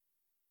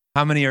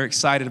How many are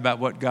excited about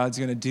what God's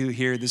going to do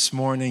here this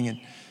morning?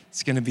 And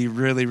it's going to be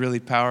really, really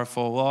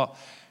powerful. Well,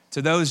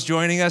 to those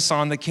joining us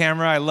on the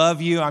camera, I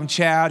love you. I'm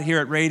Chad here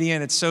at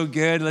Radiant. It's so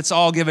good. Let's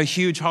all give a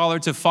huge holler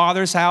to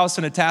Father's House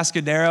in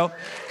Atascadero.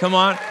 Come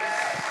on.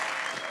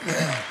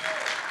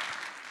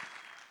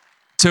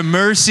 To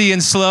Mercy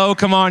and Slow.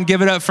 Come on,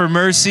 give it up for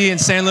Mercy in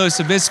San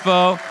Luis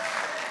Obispo.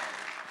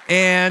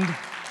 And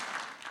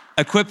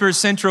Equippers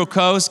Central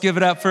Coast. Give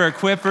it up for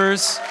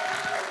Equippers.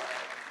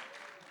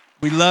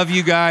 We love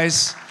you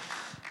guys.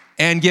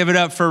 And give it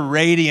up for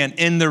Radiant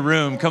in the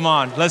room. Come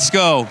on, let's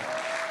go.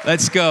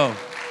 Let's go.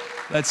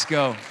 Let's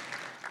go.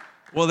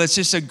 Well, that's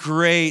just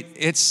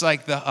it's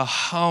like a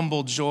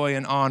humble joy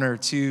and honor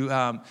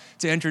to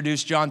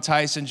introduce Jon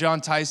Tyson.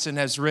 Jon Tyson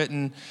has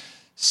written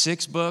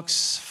 6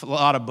 books, a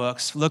lot of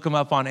books. Look them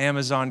up on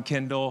Amazon,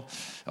 Kindle,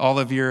 all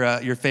of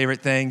your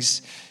favorite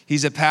things.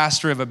 He's a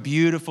pastor of a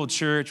beautiful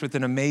church with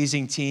an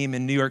amazing team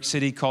in New York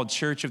City called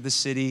Church of the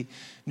City,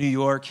 New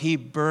York. He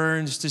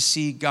burns to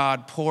see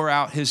God pour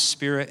out his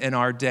Spirit in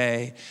our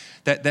day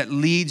that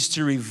leads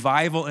to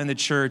revival in the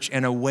church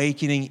and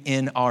awakening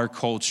in our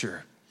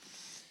culture.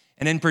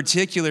 And in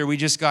particular, we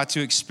just got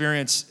to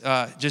experience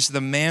just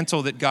the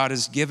mantle that God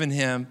has given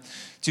him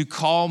to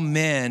call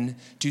men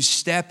to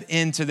step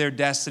into their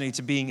destiny,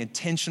 to being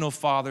intentional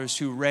fathers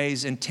who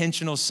raise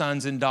intentional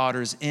sons and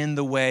daughters in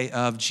the way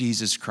of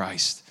Jesus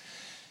Christ.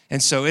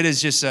 And so it is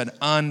just an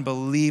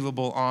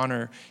unbelievable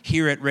honor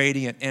here at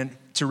Radiant and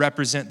to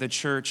represent the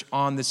church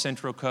on the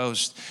Central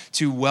Coast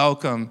to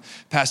welcome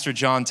Pastor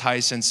Jon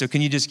Tyson. So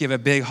can you just give a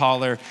big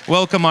holler?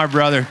 Welcome our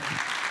brother.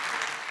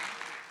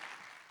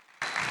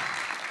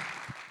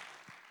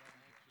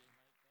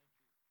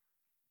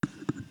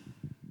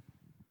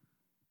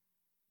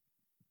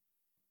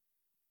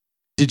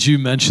 Did you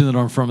mention that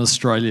I'm from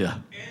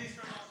Australia?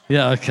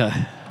 Yeah, okay.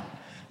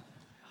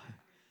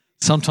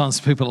 Sometimes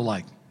people are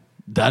like,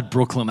 that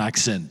Brooklyn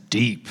accent,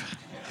 deep.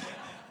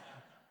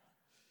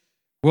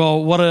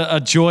 Well, what a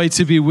joy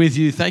to be with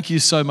you. Thank you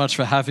so much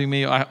for having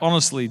me. I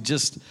honestly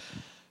just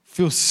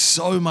feel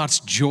so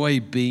much joy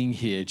being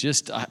here.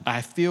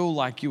 I feel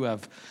like you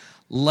have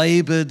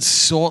labored,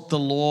 sought the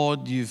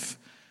Lord. You've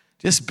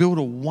just built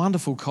a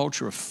wonderful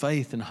culture of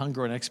faith and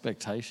hunger and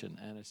expectation.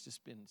 And it's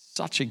just been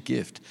such a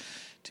gift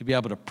to be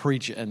able to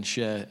preach and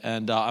share.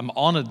 And I'm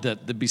honored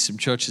that there'd be some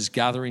churches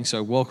gathering.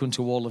 So welcome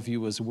to all of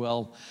you as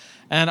well.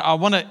 And I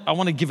want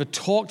to give a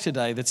talk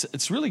today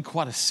it's really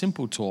quite a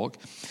simple talk.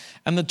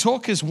 And the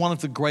talk is one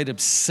of the great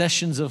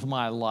obsessions of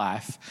my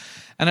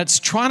life. And it's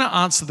trying to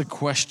answer the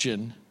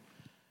question,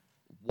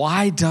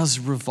 why does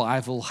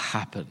revival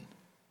happen?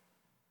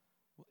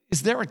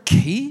 Is there a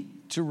key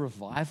to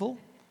revival?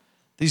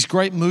 These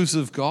great moves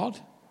of God?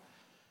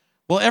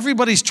 Well,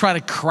 everybody's trying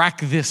to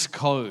crack this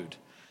code.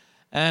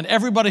 And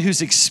everybody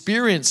who's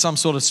experienced some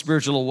sort of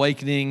spiritual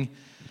awakening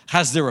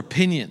has their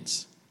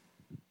opinions.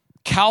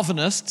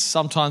 Calvinists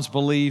sometimes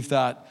believe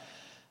that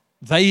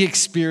they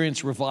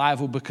experience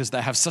revival because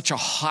they have such a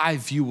high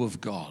view of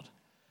God,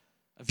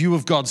 a view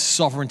of God's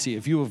sovereignty, a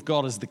view of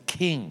God as the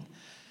king,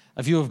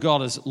 a view of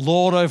God as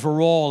Lord over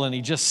all, and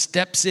he just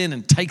steps in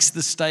and takes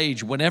the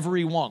stage whenever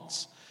he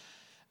wants.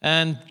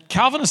 And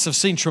Calvinists have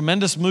seen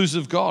tremendous moves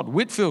of God.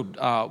 Whitefield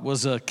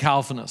was a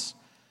Calvinist.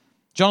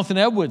 Jonathan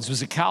Edwards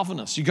was a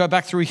Calvinist. You go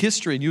back through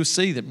history and you'll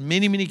see that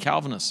many, many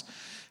Calvinists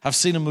have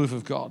seen a move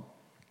of God.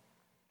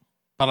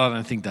 But I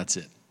don't think that's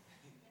it.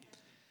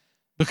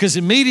 Because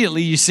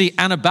immediately you see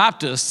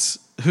Anabaptists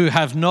who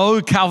have no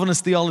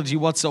Calvinist theology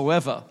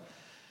whatsoever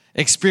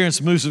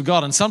experience moves of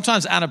God. And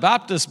sometimes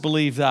Anabaptists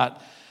believe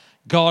that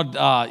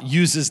God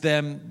uses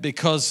them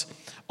because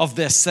of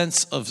their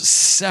sense of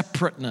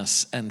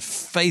separateness and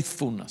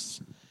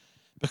faithfulness.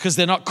 Because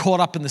they're not caught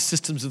up in the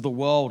systems of the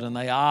world and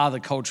they are the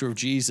culture of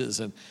Jesus.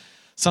 And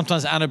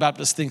sometimes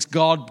Anabaptists think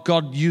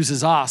God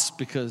uses us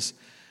because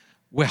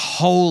we're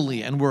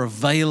holy and we're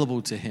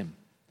available to him.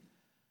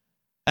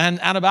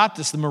 And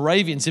Anabaptists, the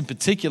Moravians in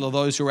particular,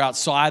 those who are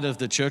outside of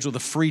the church or the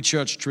free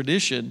church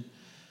tradition,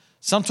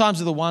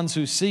 sometimes are the ones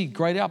who see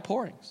great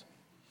outpourings.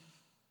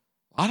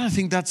 I don't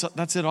think that's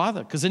it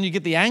either, because then you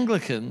get the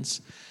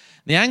Anglicans.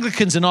 The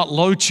Anglicans are not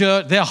low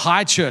church, they're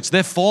high church,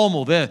 they're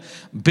formal, they're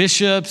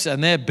bishops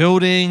and their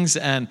buildings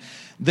and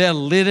their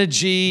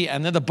liturgy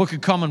and they're the Book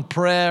of Common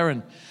Prayer.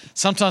 And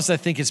sometimes they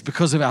think it's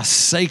because of our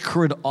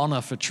sacred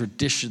honor for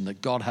tradition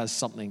that God has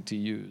something to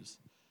use.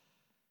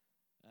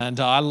 And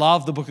I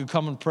love the Book of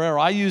Common Prayer.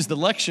 I use the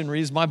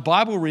lectionary as my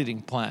Bible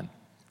reading plan.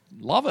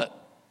 Love it.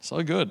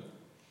 So good.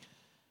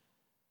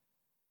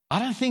 I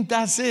don't think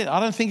that's it. I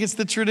don't think it's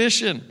the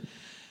tradition.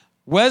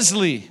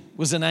 Wesley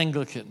was an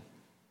Anglican,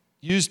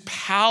 used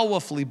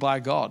powerfully by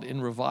God in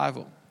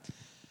revival.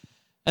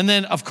 And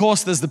then, of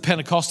course, there's the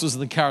Pentecostals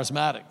and the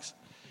Charismatics.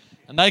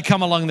 And they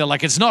come along, they're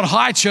like, it's not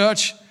high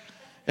church,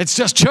 it's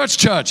just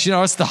church. You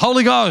know, it's the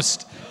Holy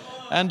Ghost.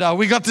 And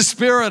we got the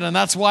Spirit, and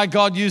that's why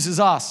God uses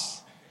us.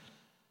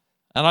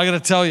 And I got to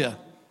tell you,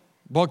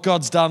 what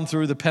God's done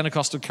through the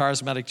Pentecostal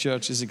Charismatic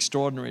Church is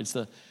extraordinary. It's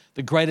the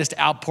the greatest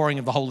outpouring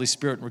of the Holy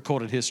Spirit in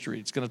recorded history.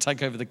 It's going to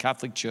take over the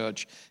Catholic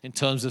Church in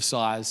terms of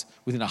size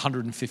within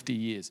 150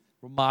 years.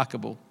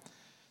 Remarkable.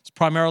 It's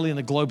primarily in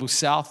the global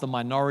south, the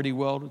minority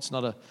world. It's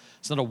not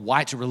a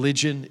white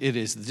religion. It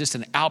is just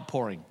an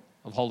outpouring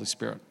of Holy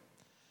Spirit.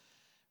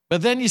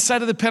 But then you say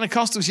to the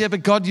Pentecostals, yeah,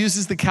 but God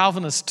uses the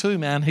Calvinists too,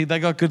 man. They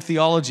got good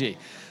theology.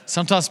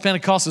 Sometimes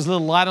Pentecostals are a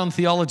little light on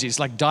theology. It's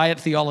like diet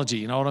theology,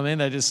 you know what I mean?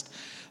 They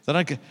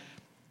don't get,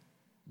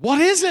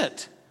 what is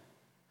it?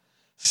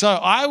 So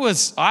I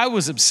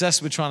was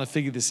obsessed with trying to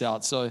figure this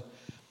out. So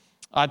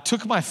I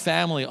took my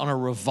family on a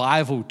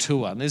revival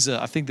tour. And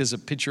I think there's a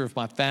picture of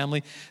my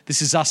family.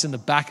 This is us in the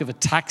back of a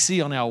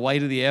taxi on our way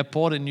to the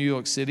airport in New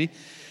York City.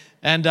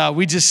 And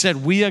we just said,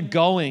 we are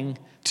going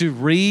to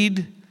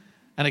read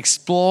and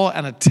explore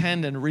and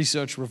attend and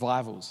research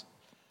revivals.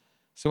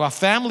 So our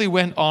family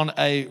went on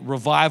a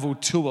revival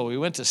tour. We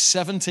went to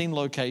 17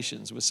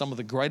 locations where some of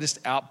the greatest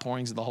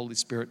outpourings of the Holy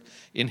Spirit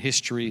in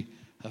history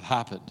have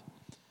happened.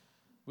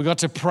 We got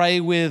to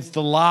pray with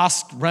the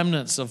last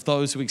remnants of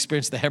those who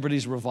experienced the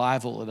Hebrides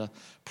revival at a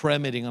prayer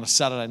meeting on a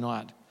Saturday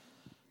night.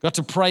 Got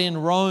to pray in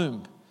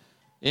Rome,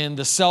 in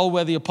the cell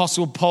where the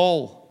Apostle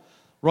Paul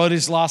wrote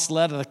his last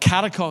letter, the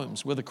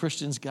catacombs where the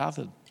Christians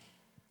gathered.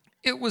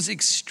 It was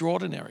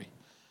extraordinary.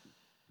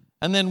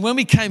 And then when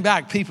we came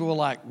back, people were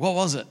like, what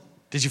was it?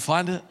 Did you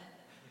find it?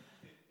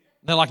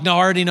 They're like, no, I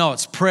already know.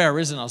 It's prayer,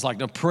 isn't it? I was like,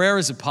 no, prayer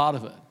is a part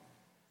of it.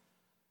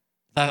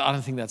 I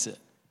don't think that's it.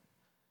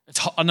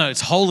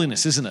 It's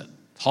holiness, isn't it?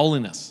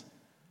 Holiness.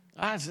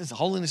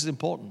 Holiness is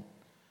important.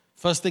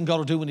 First thing God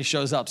will do when he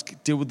shows up is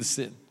deal with the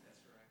sin.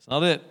 It's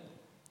not it.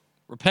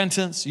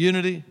 Repentance,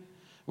 unity.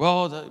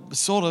 Well,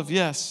 sort of,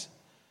 yes.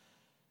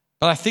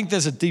 But I think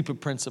there's a deeper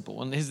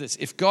principle. And here's this.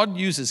 If God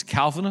uses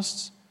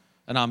Calvinists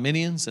and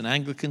Arminians and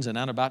Anglicans and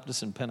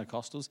Anabaptists and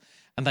Pentecostals,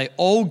 and they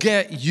all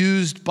get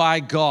used by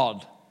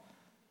God,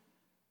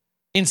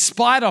 in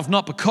spite of,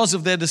 not because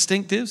of their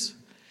distinctives,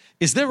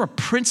 is there a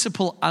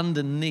principle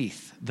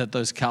underneath that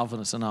those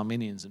Calvinists and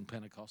Arminians and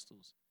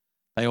Pentecostals,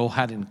 they all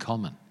had in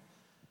common?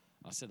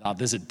 I said,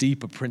 there's a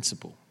deeper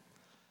principle.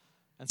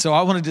 And so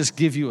I want to just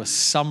give you a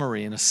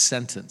summary in a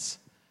sentence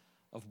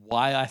of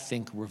why I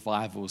think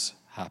revivals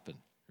happen.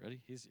 Ready?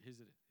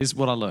 Here's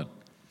what I learned.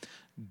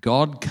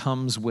 God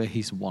comes where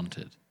he's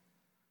wanted.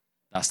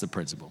 That's the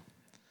principle.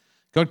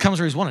 God comes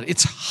where he's wanted.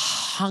 It's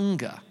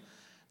hunger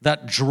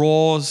that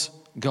draws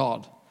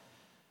God.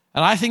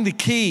 And I think the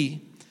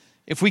key,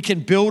 if we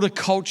can build a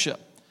culture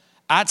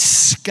at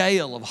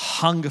scale of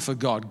hunger for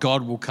God,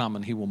 God will come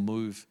and he will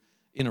move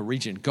in a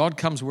region. God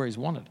comes where he's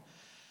wanted.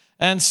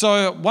 And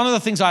so one of the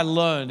things I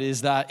learned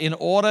is that in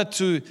order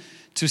to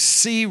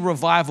see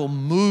revival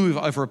move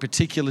over a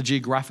particular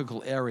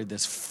geographical area,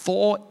 there's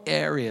 4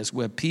 areas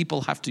where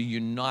people have to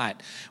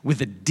unite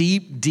with a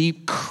deep,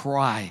 deep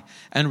cry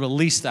and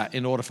release that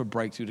in order for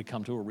breakthrough to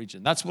come to a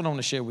region. That's what I want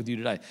to share with you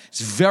today.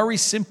 It's very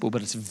simple,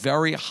 but it's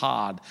very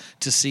hard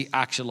to see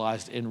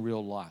actualized in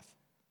real life.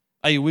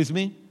 Are you with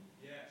me?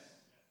 Yes.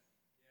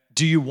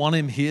 Do you want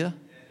him here?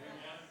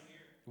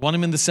 Want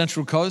him in the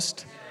Central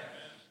Coast?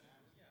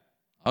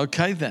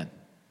 Okay, then.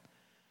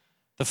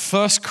 The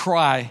first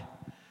cry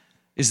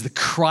is the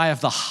cry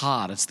of the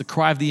heart. It's the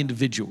cry of the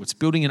individual. It's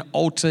building an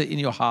altar in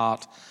your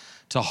heart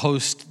to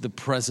host the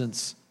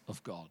presence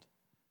of God.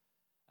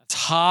 It's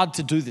hard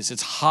to do this.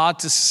 It's hard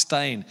to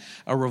sustain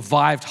a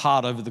revived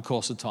heart over the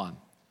course of time.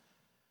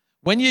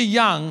 When you're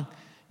young,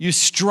 you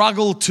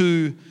struggle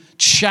to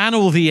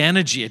channel the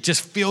energy. It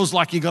just feels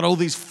like you got all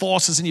these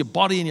forces in your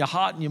body and your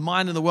heart and your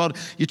mind in the world.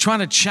 You're trying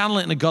to channel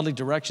it in a godly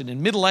direction.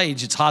 In middle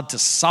age, it's hard to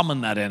summon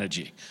that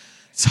energy.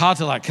 It's hard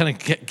to kind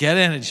of get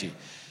energy.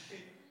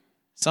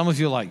 Some of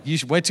you are like, you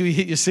should wait till you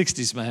hit your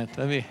 60s, man.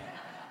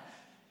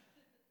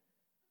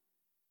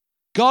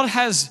 God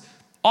has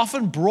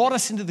often brought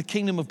us into the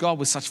kingdom of God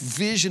with such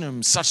vision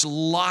and such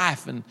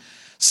life and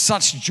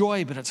such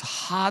joy, but it's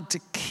hard to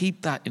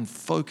keep that in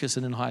focus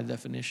and in high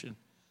definition.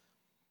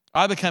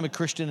 I became a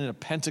Christian in a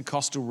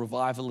Pentecostal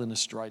revival in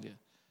Australia.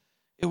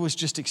 It was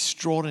just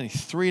extraordinary.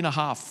 3.5,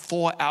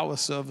 4-hour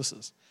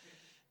services.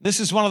 This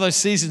is one of those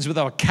seasons where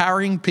they were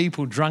carrying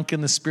people drunk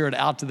in the spirit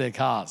out to their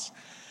cars.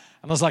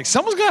 And I was like,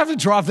 someone's going to have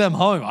to drive them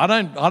home. I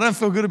don't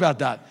feel good about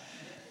that.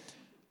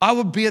 I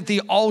would be at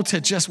the altar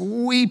just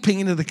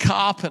weeping into the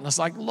carpet. And I was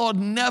like, Lord,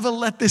 never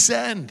let this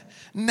end.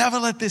 Never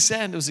let this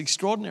end. It was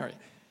extraordinary.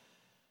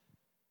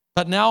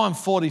 But now I'm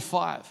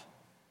 45.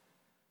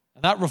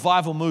 And that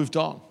revival moved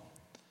on.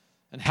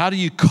 And how do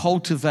you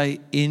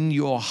cultivate in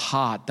your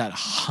heart that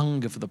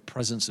hunger for the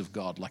presence of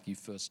God like you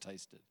first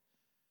tasted?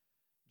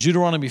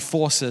 Deuteronomy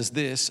 4 says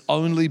this,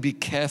 only be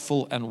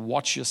careful and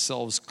watch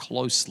yourselves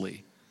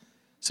closely.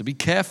 So be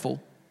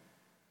careful,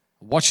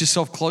 watch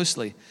yourself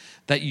closely,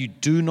 that you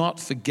do not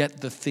forget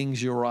the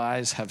things your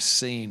eyes have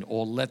seen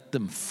or let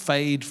them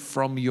fade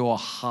from your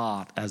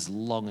heart as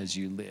long as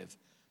you live.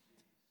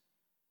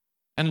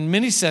 And in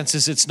many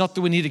senses, it's not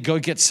that we need to go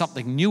get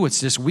something new. It's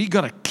just we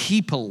got to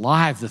keep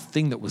alive the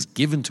thing that was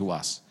given to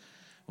us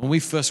when we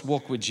first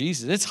walk with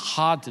Jesus. It's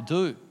hard to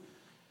do.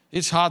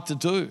 It's hard to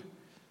do.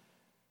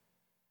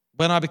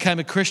 When I became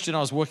a Christian, I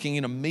was working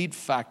in a meat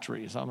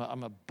factory. So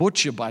I'm a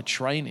butcher by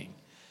training.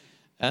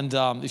 And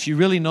if you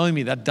really know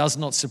me, that does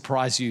not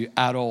surprise you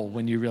at all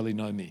when you really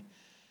know me.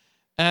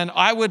 And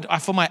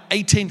for my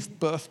 18th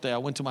birthday, I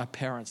went to my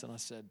parents and I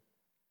said,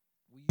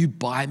 will you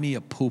buy me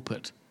a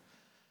pulpit?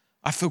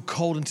 I feel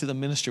called into the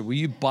ministry. Will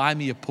you buy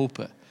me a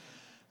pulpit?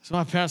 So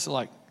my parents are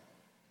like,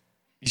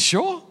 you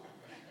sure?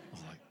 I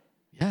was like,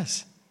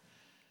 yes.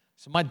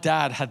 So my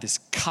dad had this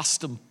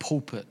custom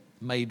pulpit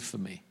made for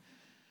me.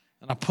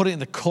 And I put it in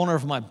the corner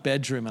of my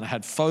bedroom, and I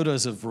had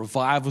photos of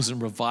revivals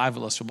and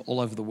revivalists from all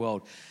over the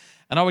world.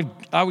 And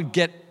I would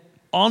get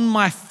on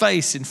my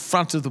face in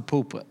front of the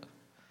pulpit,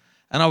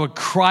 and I would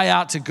cry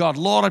out to God,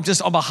 Lord, I'm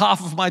just on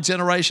behalf of my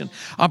generation,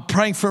 I'm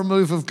praying for a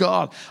move of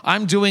God.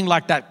 I'm doing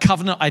like that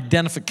covenant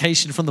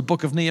identification from the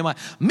book of Nehemiah.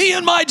 Me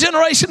and my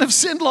generation have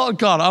sinned, Lord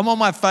God. I'm on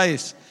my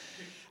face.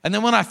 And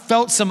then when I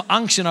felt some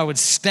unction, I would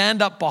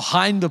stand up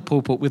behind the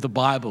pulpit with the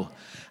Bible,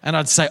 and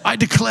I'd say, I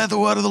declare the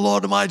word of the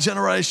Lord to my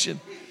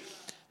generation.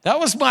 That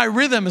was my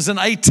rhythm as an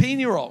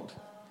 18-year-old.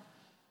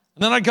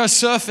 And then I'd go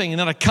surfing, and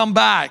then I'd come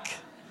back.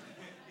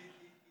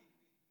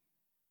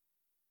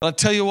 But I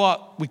tell you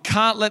what, we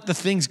can't let the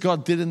things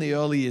God did in the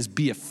early years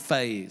be a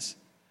phase.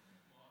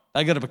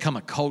 They got to become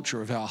a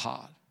culture of our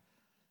heart.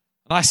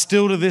 And I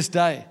still to this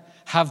day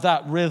have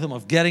that rhythm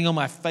of getting on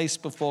my face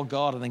before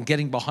God and then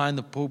getting behind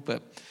the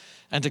pulpit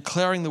and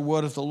declaring the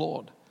word of the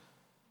Lord.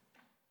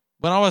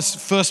 When I was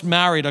first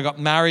married, I got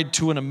married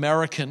to an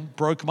American,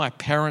 broke my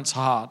parents'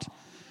 heart.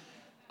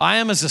 I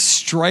am as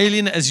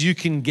Australian as you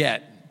can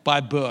get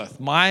by birth.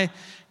 My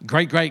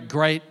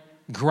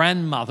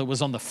great-great-great-grandmother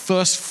was on the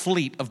first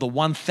fleet of the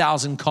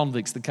 1,000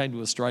 convicts that came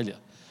to Australia.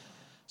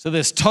 So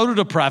there's total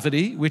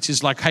depravity, which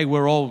is like, hey,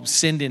 we're all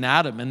sinned in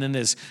Adam. And then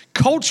there's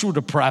cultural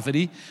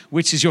depravity,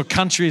 which is your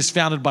country is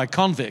founded by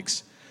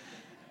convicts.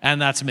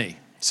 And that's me.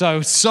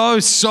 So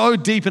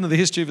deep into the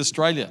history of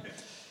Australia.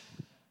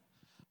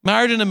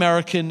 Married an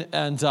American,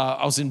 and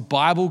I was in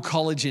Bible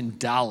college in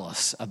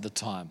Dallas at the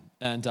time.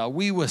 And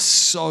we were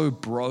so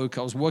broke.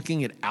 I was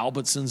working at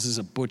Albertsons as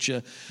a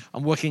butcher.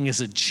 I'm working as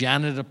a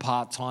janitor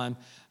part-time.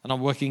 And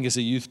I'm working as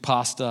a youth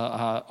pastor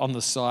on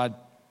the side.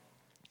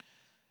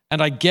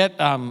 And I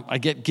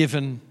get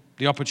given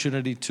the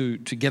opportunity to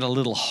get a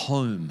little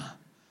home.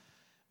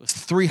 It was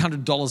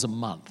 $300 a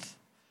month.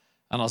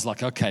 And I was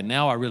like, okay,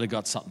 now I really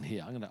got something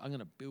here. I'm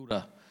gonna build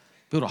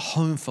a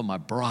home for my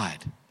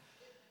bride.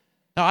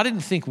 Now, I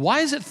didn't think, why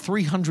is it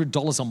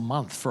 $300 a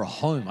month for a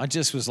home? I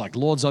just was like,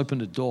 Lord's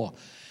opened a door.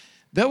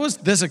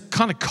 There's a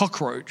kind of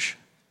cockroach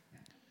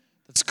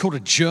that's called a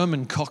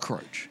German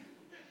cockroach.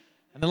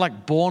 And they're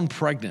like born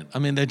pregnant. I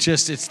mean, there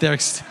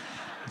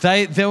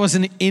was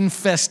an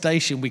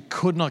infestation. We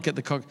could not get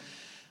the cockroach.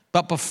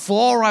 But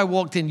before I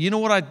walked in, you know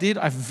what I did?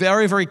 I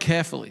very, very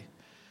carefully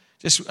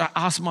just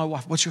asked my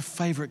wife, what's your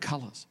favorite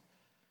colors?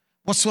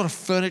 What sort of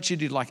furniture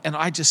do you like? And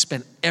I just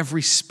spent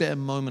every spare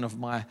moment of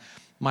my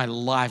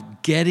life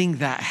getting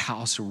that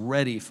house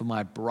ready for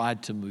my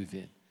bride to move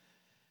in.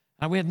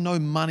 And we had no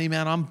money,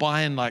 man. I'm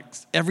buying like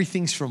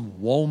everything's from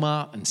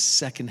Walmart and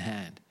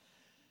secondhand.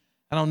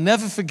 And I'll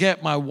never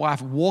forget my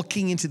wife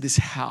walking into this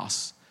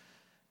house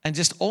and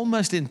just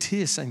almost in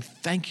tears saying,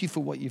 thank you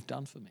for what you've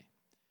done for me.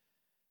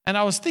 And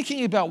I was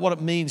thinking about what it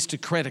means to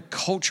create a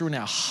culture in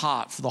our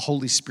heart for the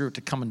Holy Spirit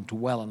to come and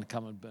dwell and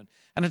come and burn.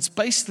 And it's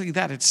basically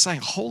that. It's saying,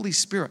 Holy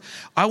Spirit,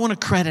 I want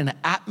to create an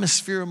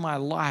atmosphere in my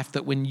life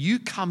that when you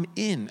come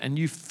in and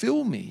you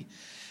fill me,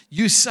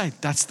 you say,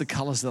 that's the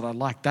colors that I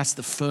like. That's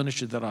the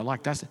furniture that I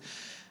like.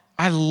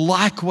 I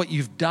like what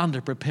you've done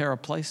to prepare a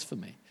place for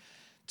me.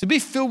 To be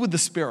filled with the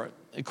Spirit,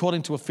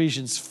 according to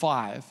Ephesians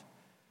 5,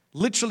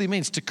 literally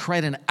means to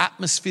create an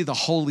atmosphere the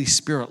Holy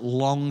Spirit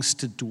longs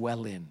to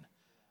dwell in.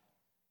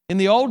 In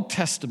the Old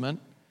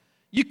Testament,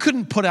 you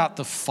couldn't put out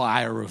the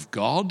fire of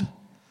God.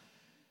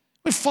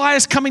 When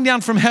fire's coming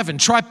down from heaven,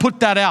 try put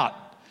that out.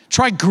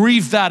 Try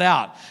grieve that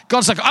out.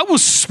 God's like, I will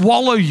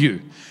swallow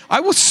you. I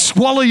will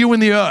swallow you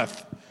in the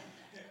earth.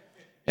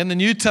 In the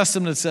New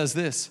Testament, it says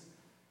this: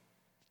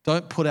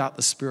 don't put out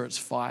the Spirit's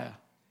fire.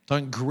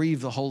 Don't grieve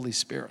the Holy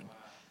Spirit.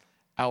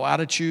 Our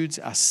attitudes,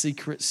 our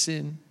secret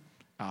sin,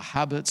 our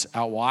habits,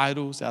 our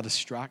idols, our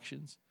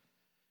distractions.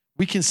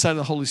 We can say to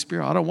the Holy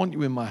Spirit, I don't want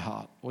you in my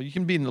heart. Well, you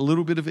can be in a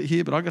little bit of it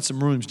here, but I got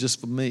some rooms just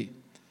for me.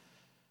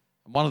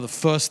 And one of the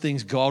first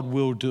things God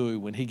will do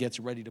when he gets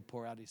ready to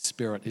pour out his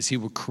Spirit is he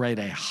will create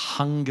a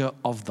hunger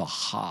of the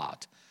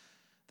heart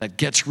that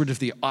gets rid of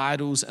the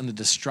idols and the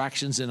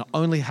distractions and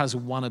only has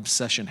one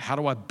obsession. How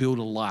do I build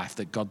a life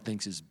that God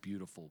thinks is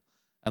beautiful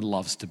and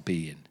loves to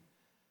be in?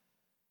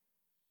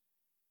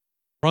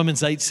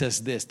 Romans 8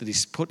 says this, that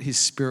he's put his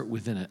Spirit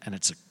within it, and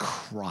it's a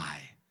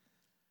cry.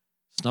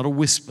 It's not a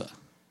whisper.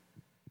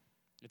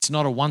 It's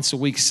not a once a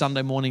week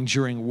Sunday morning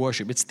during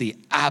worship. It's the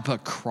Abba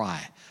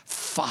cry.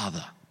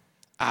 Father,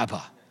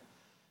 Abba.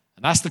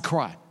 And that's the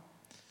cry.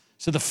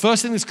 So the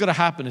first thing that's got to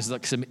happen is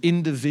that some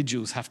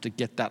individuals have to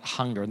get that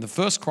hunger. And the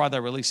first cry they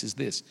release is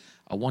this: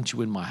 I want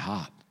you in my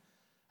heart.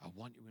 I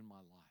want you in my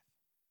life.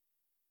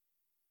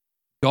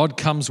 God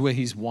comes where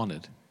he's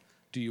wanted.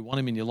 Do you want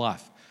him in your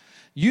life?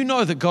 You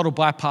know that God will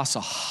bypass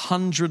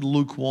 100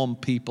 lukewarm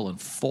people and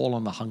fall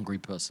on the hungry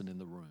person in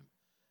the room.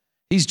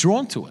 He's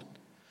drawn to it.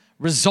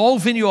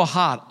 Resolve in your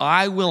heart,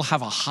 I will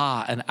have a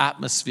heart, an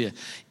atmosphere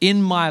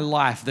in my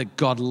life that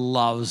God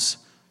loves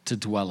to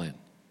dwell in.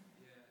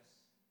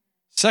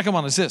 Second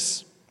one is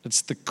this.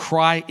 It's the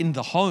cry in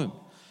the home.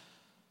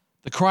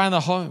 The cry in the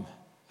home.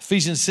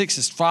 Ephesians 6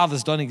 says,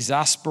 fathers, don't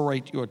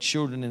exasperate your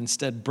children.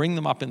 Instead, bring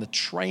them up in the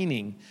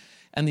training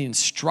and the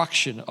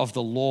instruction of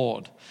the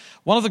Lord.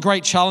 One of the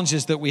great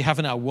challenges that we have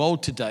in our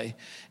world today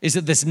is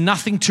that there's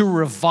nothing to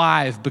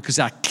revive because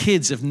our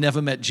kids have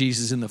never met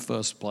Jesus in the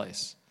first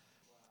place.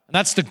 And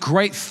that's the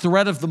great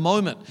threat of the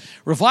moment.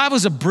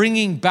 Revivals are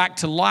bringing back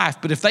to life,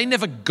 but if they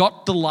never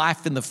got to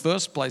life in the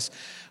first place,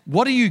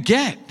 what do you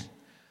get?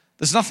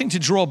 There's nothing to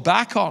draw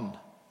back on.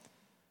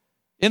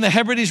 In the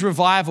Hebrides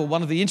revival,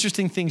 one of the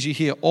interesting things you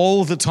hear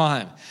all the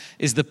time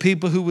is the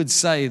people who would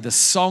say, the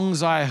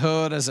songs I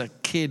heard as a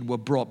kid were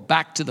brought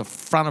back to the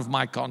front of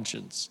my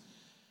conscience.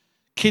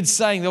 Kids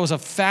saying there was a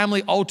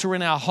family altar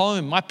in our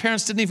home. My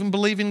parents didn't even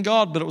believe in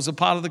God, but it was a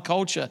part of the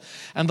culture.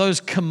 And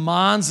those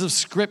commands of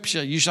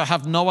Scripture, you shall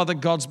have no other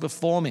gods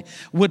before me,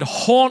 would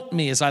haunt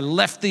me as I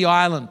left the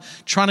island,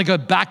 trying to go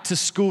back to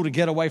school to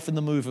get away from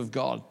the move of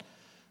God.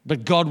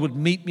 But God would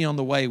meet me on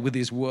the way with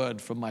His word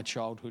from my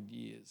childhood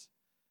years.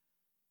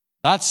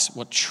 That's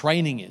what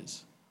training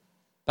is.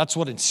 That's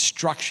what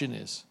instruction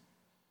is.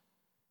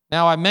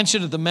 Now, I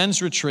mentioned at the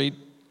men's retreat,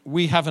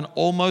 we have an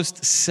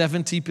almost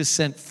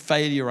 70%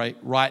 failure rate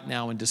right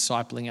now in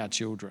discipling our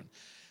children.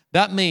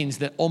 That means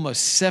that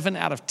almost 7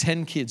 out of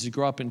 10 kids who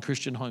grow up in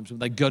Christian homes, when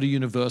they go to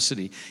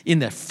university in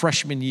their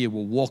freshman year,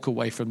 will walk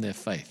away from their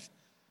faith.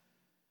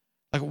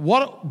 Like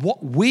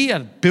what we are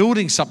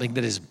building something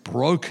that is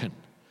broken.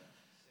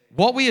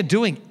 What we are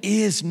doing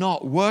is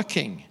not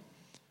working.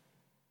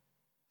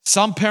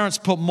 Some parents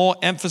put more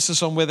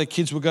emphasis on where their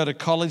kids will go to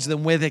college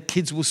than where their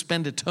kids will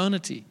spend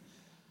eternity.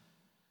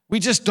 We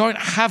just don't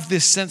have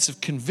this sense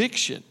of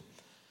conviction.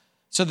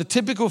 So the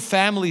typical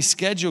family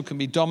schedule can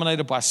be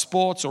dominated by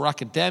sports or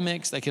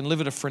academics. They can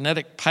live at a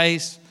frenetic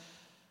pace.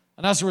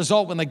 And as a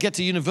result, when they get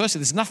to university,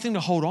 there's nothing to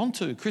hold on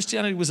to.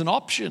 Christianity was an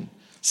option,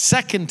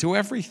 second to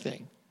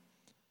everything.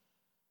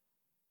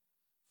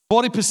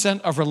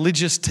 40% of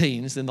religious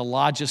teens in the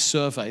largest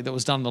survey that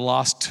was done in the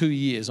last 2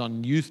 years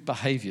on youth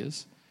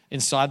behaviors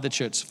inside the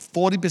church,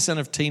 40%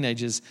 of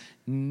teenagers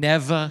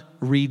never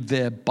read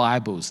their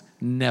Bibles.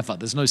 Never.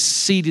 There's no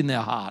seed in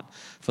their heart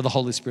for the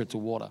Holy Spirit to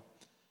water.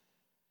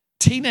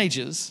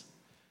 Teenagers,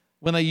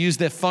 when they use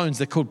their phones,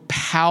 they're called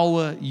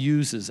power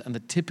users. And the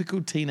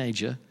typical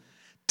teenager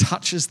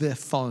touches their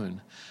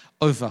phone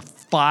over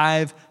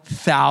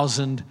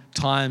 5,000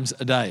 times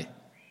a day.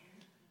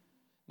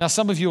 Now,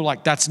 some of you are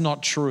like, that's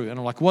not true. And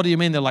I'm like, what do you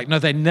mean? They're like, no,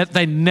 they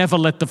never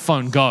let the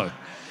phone go.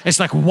 It's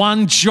like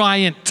one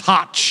giant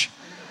touch.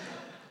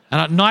 And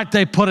at night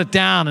they put it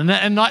down, and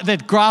at night they're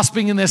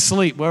grasping in their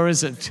sleep. Where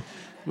is it?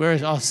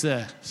 Oh, it's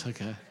there. It's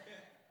okay.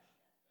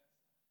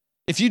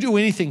 If you do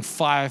anything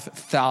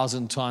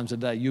 5,000 times a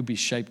day, you'll be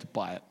shaped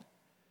by it.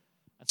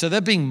 So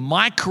they're being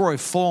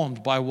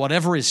microformed by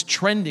whatever is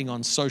trending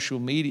on social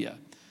media.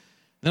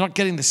 They're not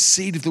getting the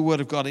seed of the Word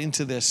of God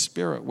into their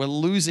spirit. We're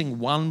losing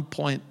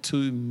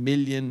 1.2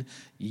 million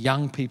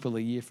young people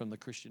a year from the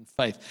Christian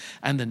faith.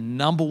 And the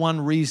number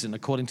one reason,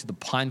 according to the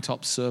Pine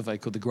Top survey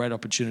called The Great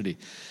Opportunity,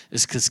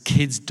 is because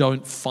kids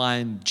don't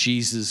find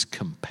Jesus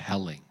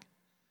compelling.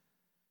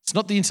 It's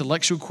not the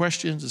intellectual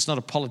questions. It's not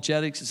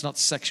apologetics. It's not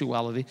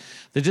sexuality.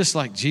 They're just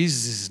like,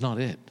 Jesus is not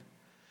it.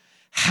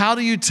 How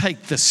do you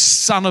take the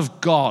Son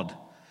of God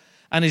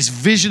and His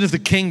vision of the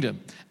kingdom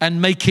and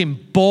make Him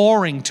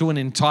boring to an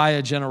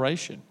entire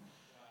generation?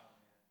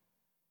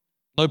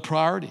 No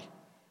priority.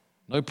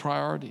 No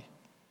priority.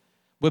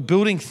 We're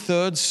building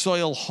third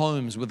soil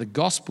homes where the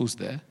gospel's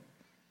there,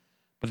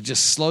 but it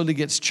just slowly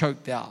gets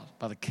choked out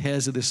by the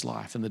cares of this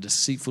life and the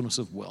deceitfulness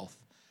of wealth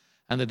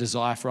and the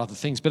desire for other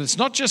things. But it's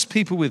not just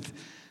people with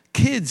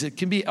kids. It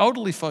can be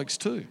elderly folks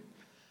too.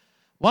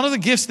 One of the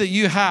gifts that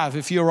you have,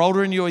 if you're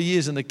older in your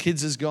years and the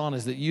kids is gone,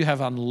 is that you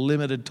have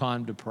unlimited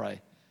time to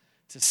pray,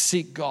 to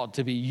seek God,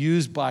 to be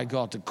used by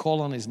God, to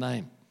call on His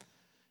name.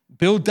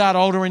 Build that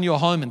altar in your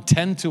home and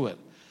tend to it.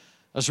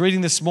 I was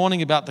reading this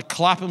morning about the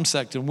Clapham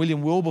sect and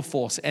William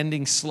Wilberforce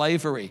ending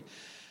slavery.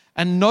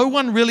 And no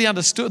one really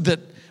understood that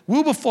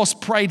Wilberforce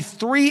prayed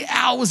 3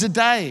 hours a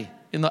day,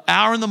 in the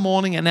hour in the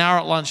morning, an hour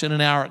at lunch, and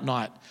an hour at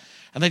night.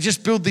 And they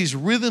just build these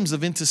rhythms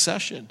of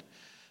intercession.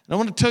 And I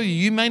want to tell you,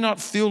 you may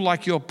not feel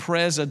like your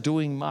prayers are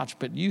doing much,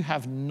 but you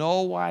have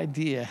no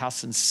idea how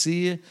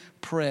sincere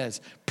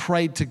prayers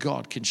prayed to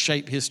God can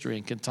shape history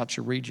and can touch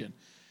a region.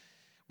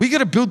 We got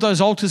to build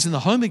those altars in the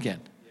home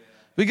again.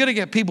 We got to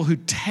get people who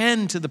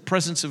tend to the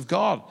presence of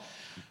God.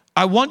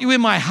 I want you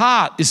in my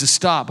heart is a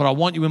start, but I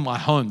want you in my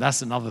home.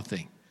 That's another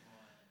thing.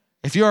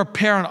 If you're a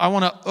parent, I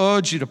want to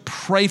urge you to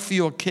pray for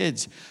your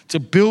kids,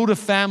 to build a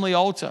family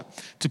altar,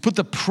 to put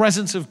the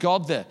presence of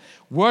God there.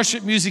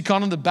 Worship music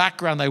on in the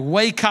background. They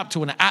wake up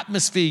to an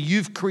atmosphere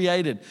you've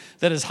created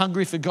that is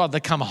hungry for God. They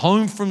come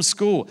home from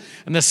school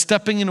and they're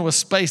stepping into a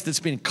space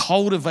that's been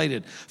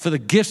cultivated for the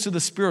gifts of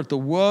the Spirit, the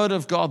Word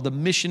of God, the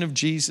mission of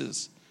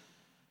Jesus.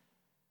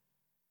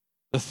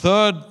 The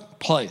third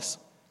place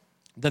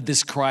that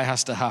this cry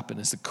has to happen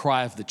is the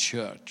cry of the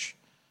church.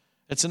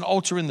 It's an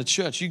altar in the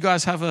church. You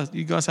guys have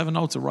an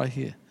altar right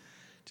here,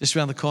 just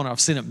around the corner. I've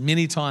seen it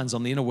many times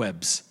on the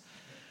interwebs.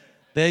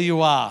 There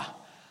you are.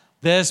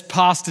 There's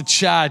Pastor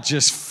Chad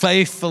just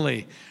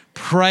faithfully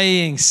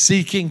praying,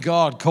 seeking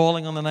God,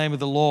 calling on the name of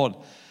the Lord.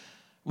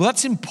 Well,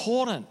 that's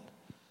important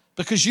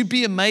because you'd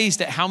be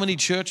amazed at how many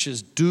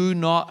churches do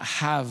not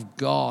have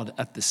God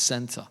at the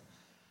center.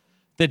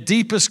 Their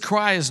deepest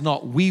cry is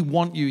not, we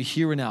want you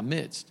here in our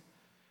midst.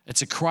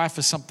 It's a cry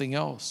for something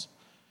else.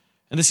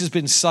 And this has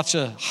been such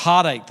a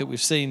heartache that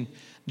we've seen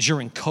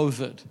during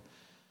COVID.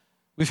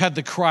 We've had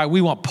the cry,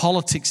 we want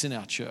politics in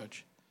our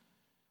church.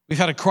 We've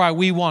had a cry,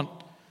 we want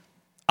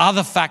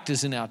other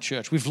factors in our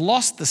church. We've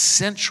lost the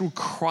central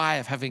cry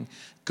of having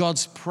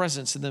God's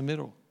presence in the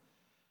middle.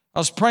 I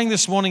was praying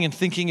this morning and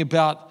thinking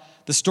about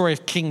the story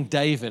of King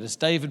David. As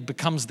David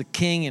becomes the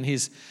king and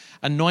he's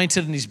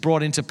anointed and he's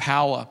brought into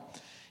power,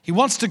 he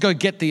wants to go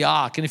get the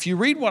ark. And if you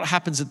read what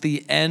happens at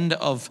the end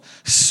of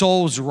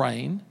Saul's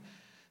reign,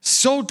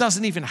 Saul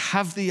doesn't even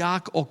have the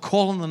ark or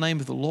call on the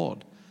name of the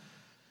Lord.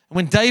 And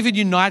when David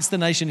unites the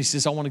nation, he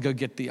says, I want to go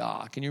get the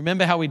ark. And you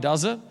remember how he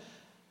does it?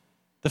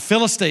 The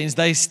Philistines,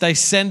 they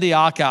send the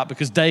ark out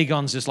because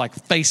Dagon's just like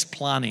face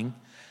planting.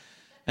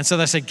 And so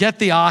they say, get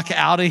the ark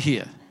out of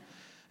here.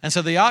 And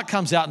so the ark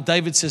comes out and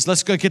David says,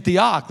 let's go get the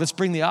ark. Let's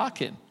bring the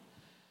ark in.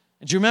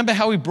 And do you remember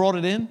how he brought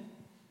it in?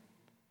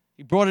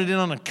 He brought it in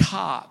on a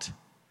cart.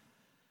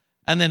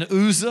 And then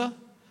Uzzah,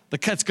 the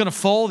cat's going to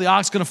fall, the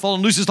ark's going to fall,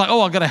 and Lucy's like,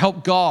 oh, I've got to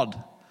help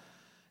God.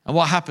 And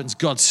what happens?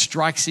 God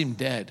strikes him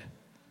dead.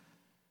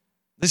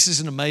 This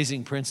is an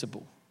amazing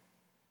principle.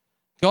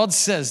 God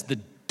says the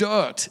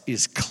dirt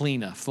is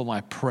cleaner for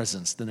my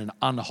presence than an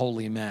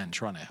unholy man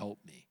trying to help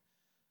me.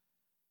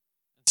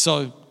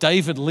 So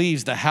David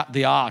leaves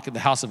the ark at the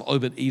house of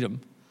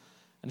Obed-Edom,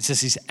 and it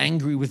says he's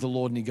angry with the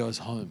Lord and he goes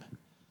home.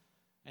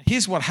 And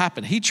here's what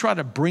happened. He tried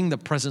to bring the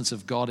presence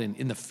of God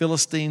in the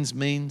Philistines'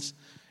 means,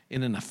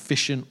 in an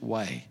efficient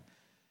way.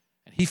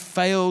 And he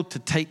failed to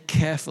take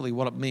carefully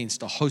what it means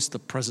to host the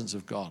presence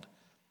of God.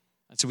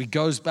 And so he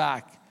goes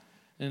back,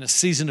 and in a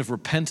season of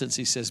repentance,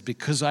 he says,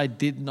 because I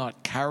did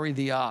not carry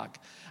the ark,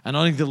 and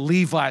only the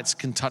Levites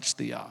can touch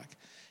the ark.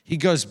 He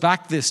goes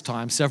back this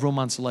time, several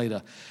months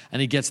later,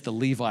 and he gets the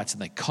Levites,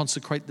 and they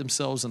consecrate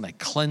themselves, and they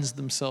cleanse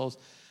themselves.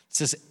 It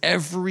says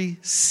every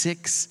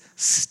 6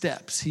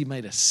 steps, he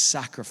made a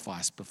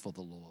sacrifice before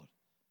the Lord.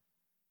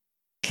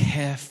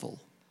 Careful,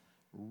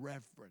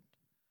 reverent,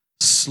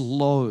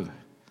 slow.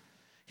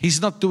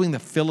 He's not doing the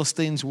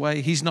Philistines'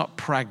 way. He's not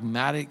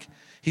pragmatic.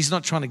 He's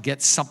not trying to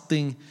get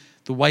something,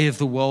 the way of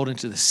the world,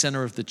 into the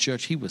center of the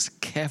church. He was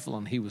careful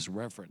and he was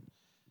reverent.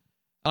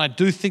 And I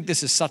do think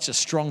this is such a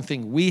strong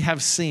thing. We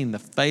have seen the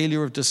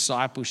failure of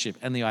discipleship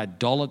and the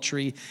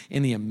idolatry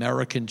in the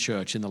American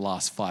church in the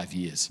last 5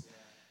 years.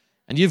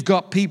 And you've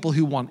got people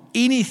who want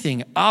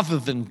anything other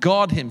than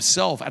God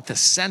himself at the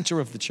center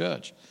of the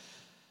church.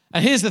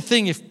 And here's the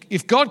thing,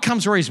 if God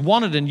comes where he's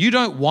wanted and you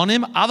don't want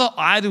him, other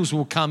idols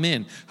will come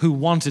in who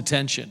want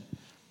attention.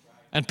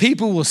 And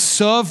people will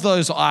serve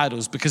those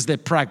idols because they're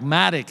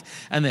pragmatic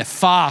and they're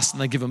fast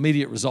and they give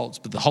immediate results,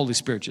 but the Holy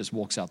Spirit just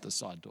walks out the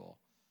side door.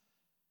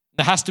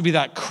 There has to be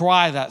that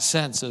cry, that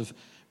sense of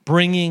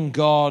bringing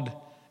God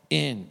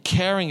in,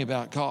 caring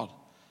about God.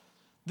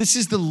 This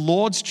is the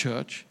Lord's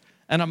church,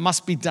 and it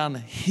must be done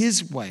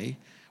his way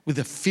with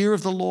the fear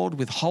of the Lord,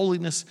 with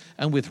holiness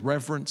and with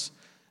reverence.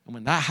 And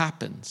when that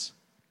happens,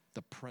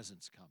 the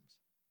presence comes.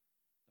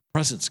 The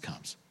presence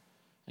comes.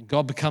 And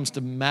God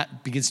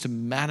begins to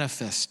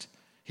manifest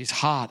his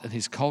heart and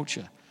his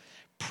culture.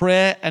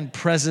 Prayer and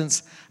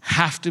presence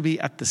have to be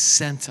at the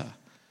center.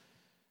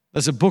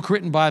 There's a book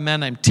written by a man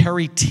named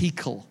Terry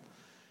Teakle,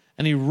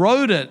 and he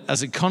wrote it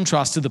as a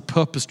contrast to the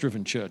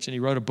purpose-driven church. And he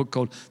wrote a book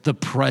called The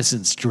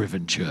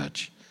Presence-Driven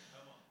Church.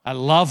 I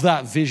love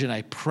that vision,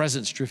 a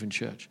presence-driven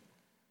church.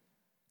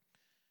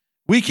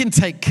 We can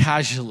take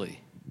casually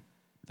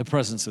the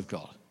presence of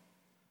God.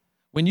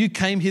 When you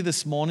came here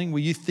this morning, were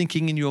you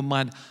thinking in your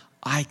mind,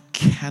 I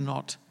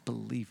cannot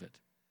believe it.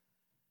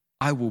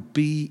 I will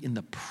be in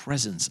the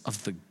presence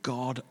of the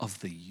God of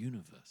the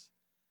universe.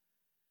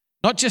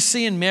 Not just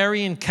seeing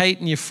Mary and Kate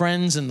and your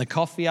friends and the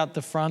coffee out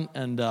the front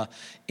and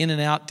in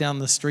and out down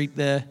the street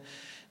there.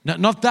 No,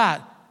 not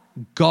that.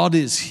 God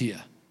is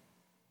here.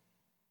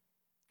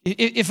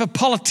 If a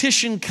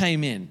politician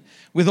came in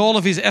with all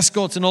of his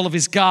escorts and all of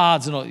his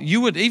guards, and all,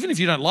 you would, even if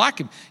you don't like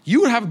him,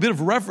 you would have a bit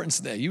of reverence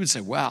there. You would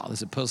say, wow,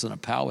 there's a person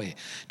of power here.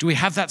 Do we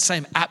have that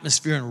same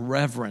atmosphere and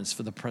reverence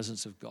for the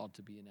presence of God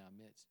to be in our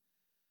midst?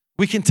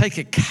 We can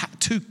take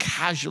too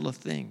casual a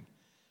thing.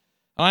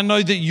 I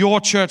know that your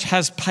church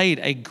has paid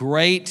a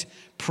great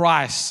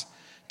price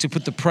to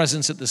put the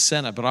presence at the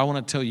center, but I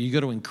want to tell you, you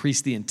got to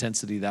increase the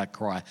intensity of that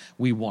cry.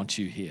 We want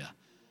you here.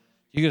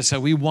 You got to say,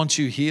 we want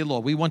you here,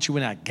 Lord. We want you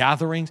in our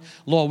gatherings.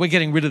 Lord, we're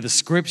getting rid of the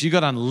scripts. You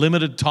got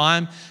unlimited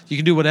time. You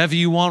can do whatever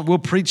you want. We'll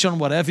preach on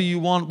whatever you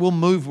want. We'll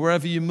move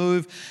wherever you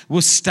move.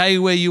 We'll stay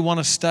where you want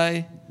to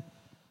stay.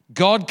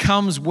 God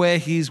comes where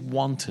he's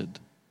wanted.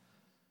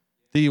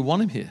 Do you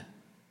want him here?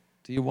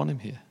 Do you want him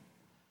here?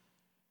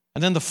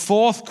 And then the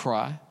fourth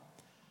cry,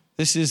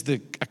 this is a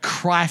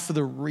cry for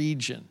the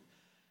region.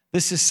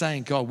 This is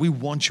saying, God, we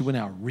want you in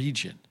our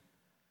region.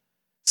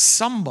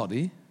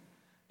 Somebody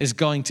is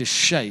going to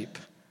shape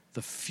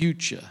the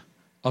future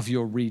of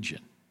your region.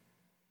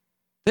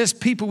 There's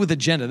people with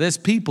agenda. There's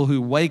people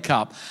who wake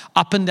up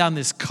and down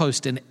this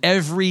coast, and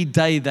every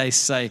day they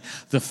say,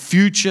 the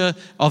future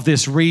of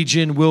this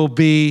region will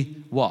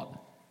be what?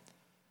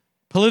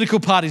 Political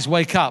parties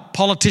wake up.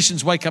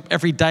 Politicians wake up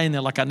every day and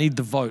they're like, I need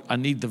the vote. I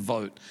need the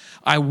vote.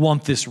 I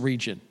want this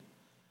region.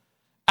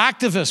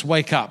 Activists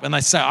wake up and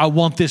they say, I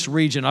want this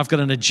region. I've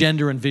got an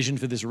agenda and vision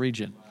for this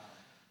region.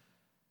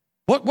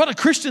 What do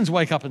Christians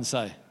wake up and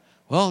say?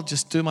 Well,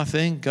 just do my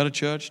thing, go to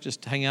church,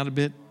 just hang out a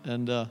bit,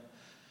 and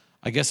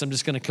I guess I'm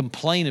just going to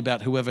complain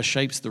about whoever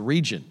shapes the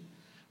region.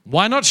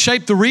 Why not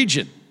shape the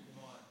region?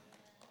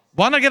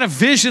 Why not get a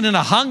vision and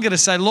a hunger to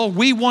say, Lord,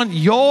 we want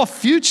your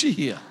future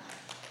here?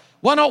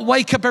 Why not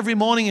wake up every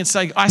morning and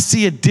say, I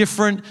see a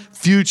different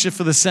future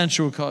for the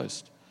Central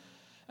Coast?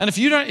 And if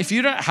you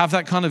don't have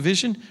that kind of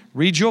vision,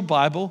 read your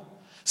Bible,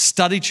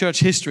 study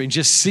church history, and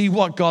just see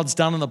what God's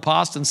done in the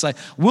past and say,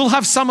 we'll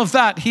have some of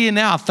that here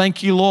now.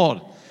 Thank you, Lord.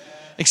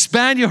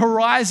 Expand your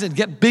horizon,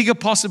 get bigger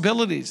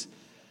possibilities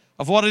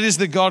of what it is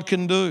that God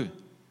can do.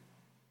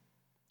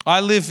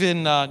 I live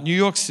in New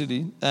York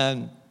City,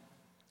 and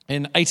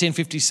in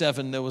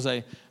 1857, there was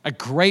a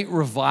great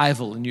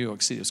revival in New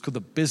York City. It was called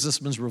the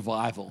Businessman's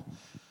Revival.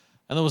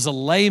 And there was a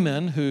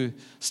layman who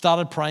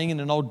started praying in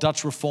an old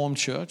Dutch Reformed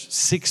church.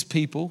 6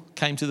 people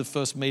came to the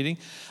first meeting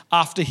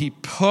after he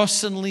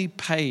personally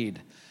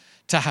paid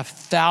to have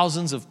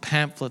thousands of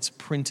pamphlets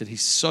printed. He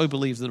so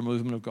believed that a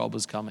movement of God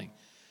was coming.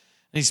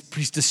 And he's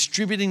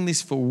distributing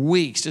this for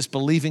weeks, just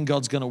believing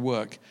God's going to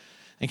work.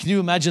 And can you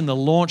imagine the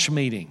launch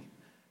meeting?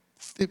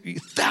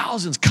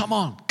 Thousands, come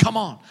on.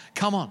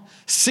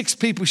 6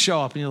 people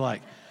show up and you're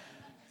like,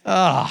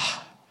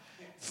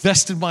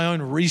 invested my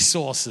own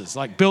resources,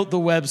 like built the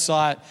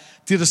website,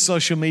 did a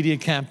social media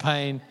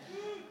campaign,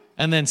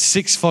 and then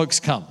 6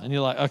 folks come. And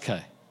you're like,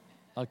 okay.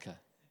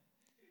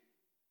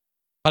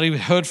 But he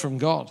heard from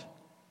God.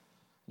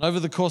 And over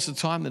the course of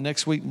time, the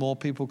next week, more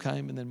people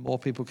came, and then more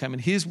people came.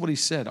 And here's what he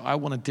said: I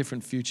want a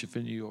different future for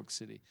New York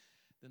City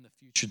than the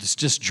future that's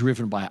just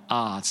driven by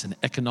arts and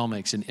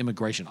economics and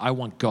immigration. I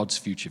want God's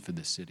future for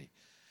this city.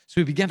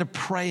 So we began to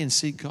pray and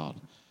seek God.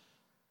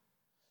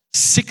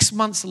 6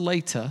 months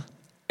later,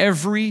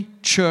 every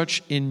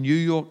church in New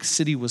York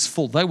City was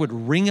full. They would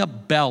ring a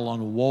bell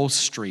on Wall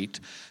Street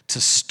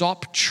to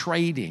stop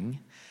trading,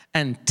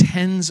 and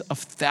tens of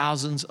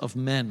thousands of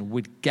men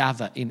would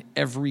gather in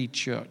every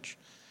church.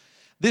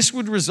 This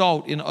would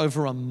result in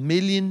over 1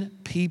 million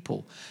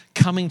people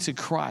coming to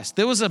Christ.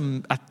 There was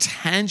a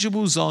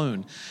tangible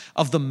zone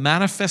of the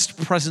manifest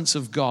presence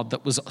of God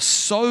that was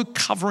so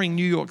covering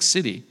New York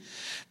City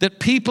that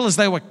people, as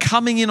they were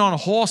coming in on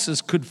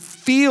horses, could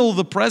feel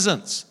the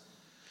presence.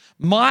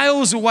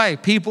 Miles away,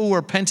 people were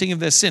repenting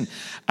of their sin.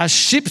 As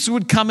ships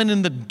would come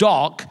in the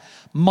dock,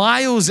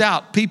 miles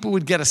out, people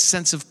would get a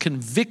sense of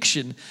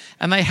conviction,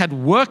 and they had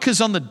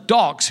workers on the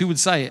docks who would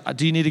say,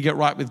 do you need to get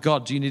right with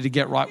God? Do you need to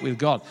get right with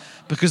God?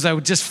 Because they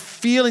were just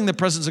feeling the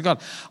presence of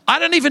God. I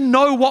don't even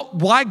know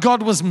why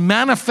God was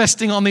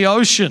manifesting on the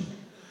ocean,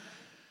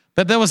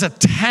 but there was a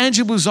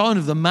tangible zone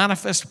of the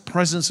manifest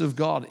presence of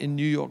God in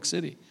New York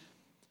City.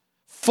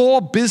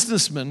 4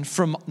 businessmen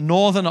from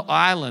Northern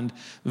Ireland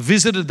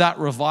visited that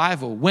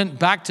revival, went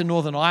back to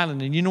Northern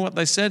Ireland, and you know what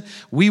they said?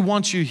 We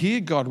want you here,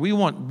 God. We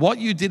want what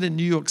you did in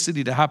New York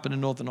City to happen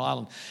in Northern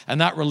Ireland. And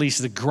that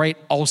released the great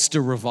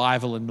Ulster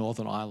revival in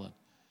Northern Ireland.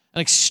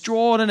 An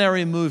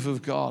extraordinary move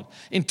of God.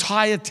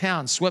 Entire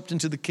towns swept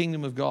into the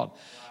kingdom of God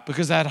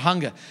because they had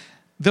hunger.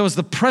 There was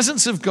the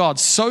presence of God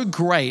so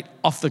great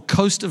off the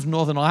coast of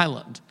Northern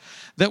Ireland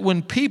that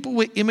when people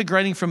were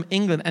immigrating from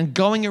England and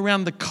going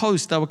around the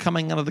coast, they were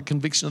coming under the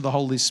conviction of the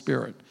Holy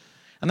Spirit.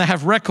 And they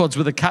have records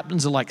where the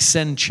captains are like,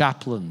 send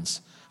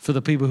chaplains for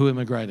the people who are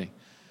immigrating.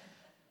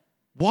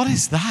 What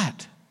is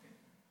that?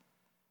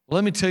 Well,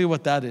 let me tell you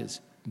what that is.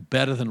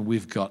 Better than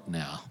we've got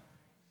now.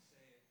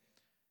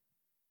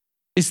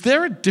 Is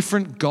there a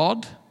different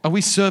God? Are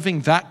we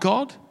serving that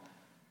God?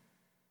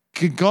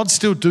 Can God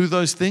still do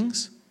those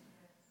things?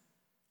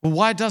 Well,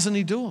 why doesn't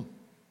he do them?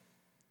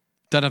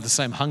 Don't have the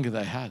same hunger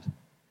they had.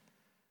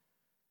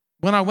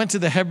 When I went to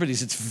the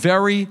Hebrides, it's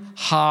very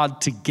hard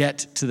to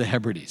get to the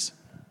Hebrides.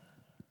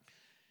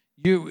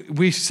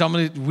 We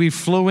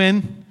flew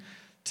in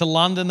to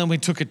London, then we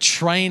took a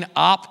train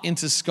up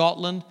into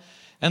Scotland,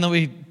 and then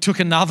we took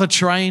another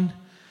train,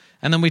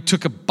 And then we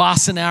took a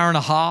bus an hour and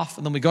a half,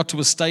 and then we got to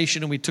a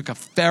station and we took a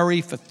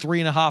ferry for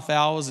 3.5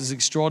 hours. It's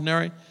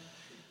extraordinary.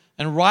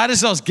 And right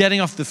as I was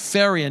getting off the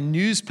ferry, a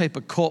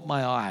newspaper caught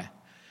my eye.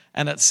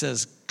 And it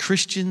says,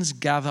 Christians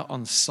gather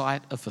on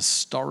site of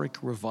historic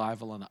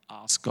revival and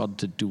ask God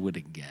to do it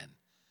again.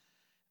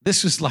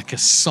 This was like a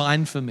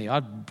sign for me.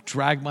 I'd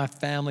dragged my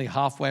family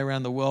halfway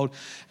around the world.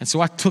 And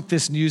so I took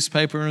this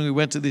newspaper and we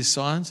went to these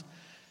signs.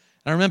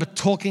 And I remember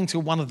talking to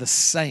one of the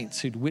saints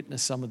who'd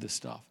witnessed some of this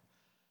stuff.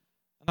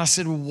 And I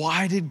said,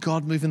 why did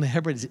God move in the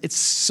Hebrides? It's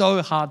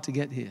so hard to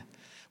get here.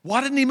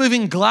 Why didn't he move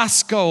in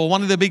Glasgow or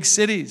one of the big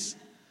cities?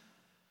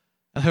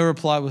 And her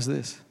reply was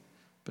this,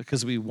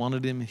 because we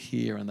wanted him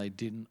here and they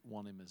didn't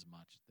want him as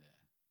much there.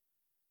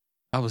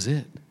 That was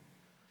it.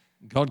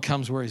 God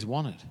comes where he's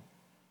wanted.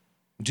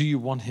 Do you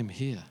want him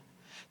here?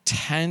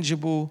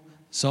 Tangible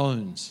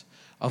zones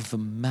of the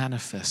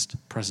manifest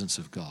presence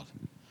of God.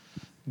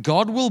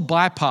 God will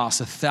bypass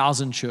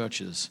 1,000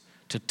 churches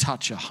to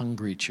touch a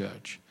hungry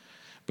church.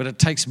 But it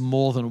takes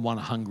more than one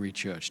hungry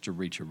church to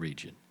reach a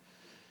region.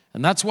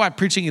 And that's why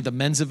preaching at the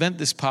men's event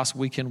this past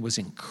weekend was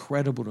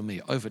incredible to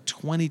me. Over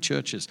 20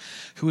 churches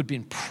who had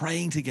been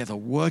praying together,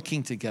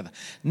 working together,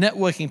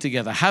 networking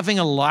together, having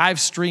a live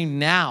stream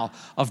now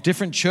of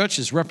different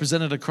churches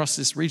represented across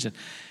this region.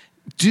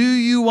 Do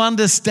you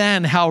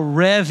understand how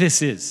rare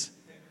this is?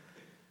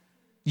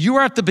 You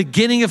are at the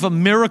beginning of a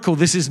miracle.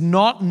 This is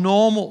not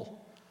normal.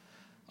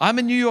 I'm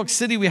in New York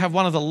City. We have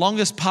one of the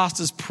longest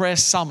pastors' prayer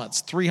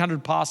summits.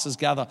 300 pastors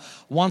gather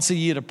once a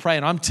year to pray.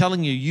 And I'm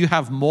telling you, you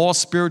have more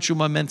spiritual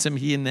momentum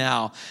here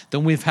now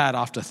than we've had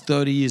after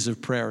 30 years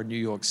of prayer in New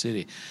York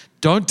City.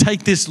 Don't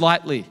take this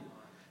lightly.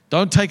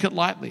 Don't take it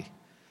lightly.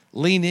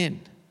 Lean in.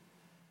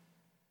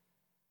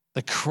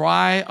 The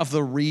cry of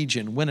the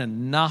region, when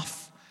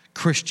enough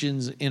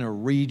Christians in a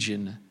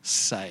region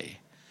say,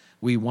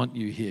 we want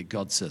you here,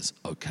 God says,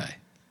 okay,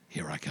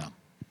 here I come.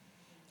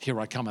 Here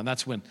I come. And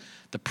that's when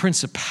the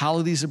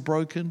principalities are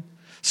broken,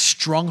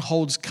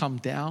 strongholds come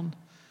down,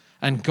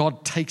 and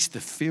God takes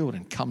the field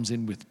and comes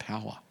in with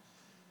power.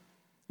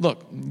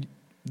 Look,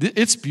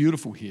 it's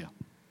beautiful here.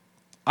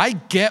 I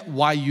get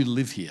why you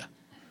live here.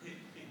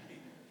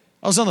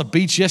 I was on the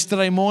beach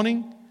yesterday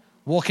morning,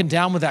 walking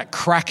down with that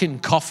Kraken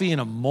coffee and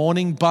a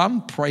morning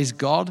bun, praise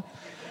God.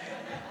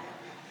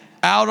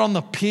 Out on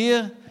the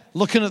pier,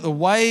 looking at the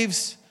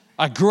waves.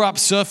 I grew up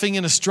surfing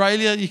in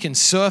Australia. You can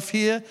surf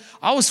here.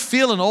 I was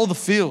feeling all the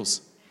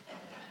feels.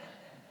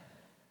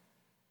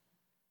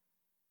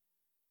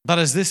 But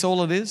is this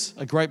all it is?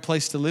 A great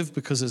place to live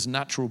because there's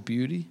natural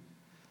beauty?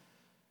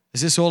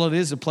 Is this all it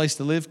is? A place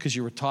to live because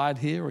you're retired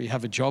here or you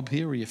have a job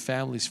here or your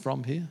family's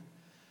from here?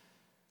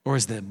 Or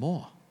is there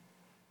more?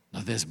 No,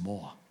 there's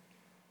more.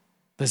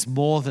 There's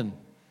more than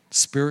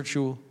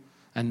spiritual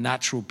and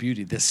natural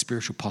beauty. There's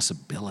spiritual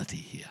possibility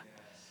here.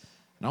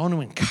 And I want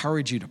to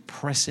encourage you to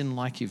press in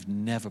like you've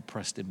never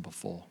pressed in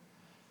before.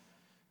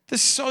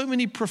 There's so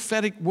many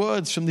prophetic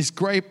words from these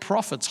great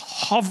prophets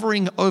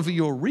hovering over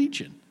your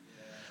region.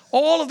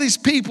 All of these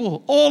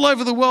people all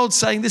over the world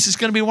saying this is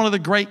going to be one of the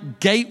great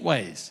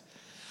gateways.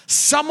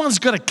 Someone's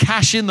got to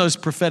cash in those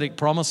prophetic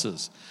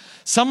promises.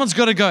 Someone's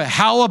got to go,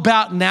 how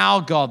about now,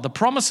 God? The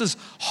promises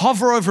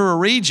hover over a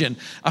region.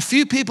 A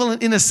few people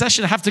in a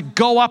session have to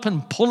go up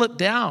and pull it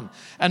down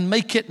and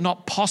make it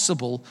not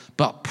possible,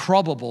 but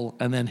probable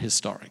and then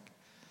historic.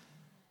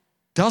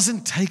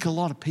 Doesn't take a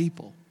lot of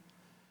people.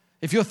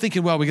 If you're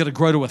thinking, well, we got to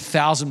grow to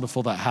 1,000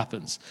 before that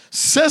happens.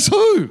 Says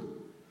who?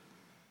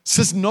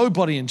 Says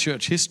nobody in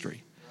church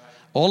history.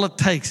 All it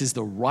takes is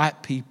the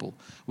right people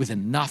with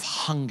enough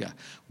hunger,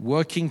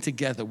 working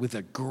together with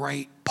a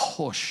great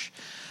push,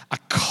 a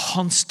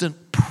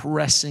constant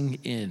pressing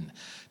in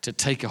to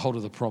take a hold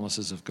of the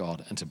promises of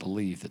God and to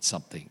believe that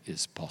something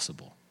is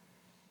possible.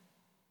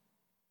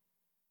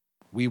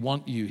 We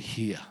want you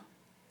here.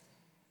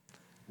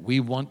 We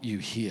want you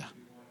here.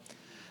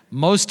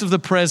 Most of the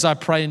prayers I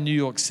pray in New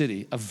York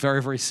City are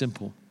very, very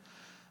simple.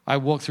 I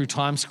walk through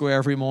Times Square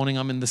every morning.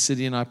 I'm in the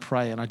city and I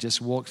pray and I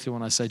just walk through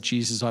and I say,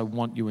 Jesus, I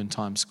want you in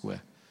Times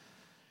Square.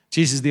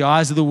 Jesus, the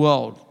eyes of the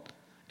world,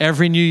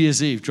 every New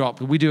Year's Eve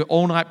drop. We do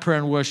all-night prayer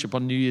and worship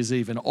on New Year's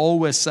Eve, and all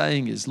we're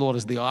saying is, Lord,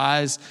 as the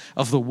eyes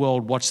of the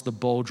world watch the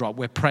ball drop,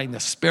 we're praying the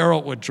Spirit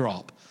would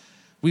drop.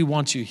 We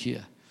want you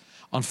here.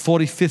 On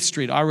 45th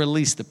Street, I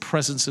release the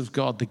presence of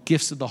God, the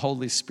gifts of the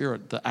Holy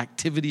Spirit, the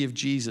activity of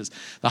Jesus,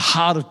 the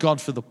heart of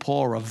God for the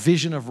poor, a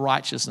vision of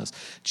righteousness.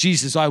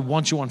 Jesus, I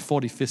want you on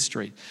 45th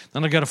Street.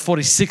 Then I go to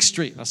 46th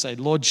Street and I say,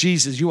 Lord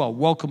Jesus, you are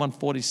welcome on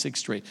 46th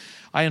Street.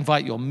 I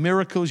invite your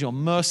miracles, your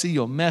mercy,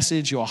 your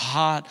message, your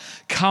heart.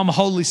 Come,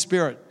 Holy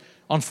Spirit,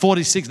 on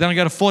 46th. Then I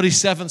go to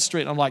 47th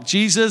Street. I'm like,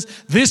 Jesus,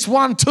 this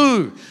one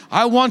too.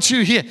 I want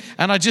you here.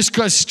 And I just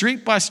go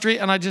street by street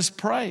and I just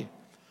pray.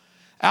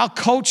 Our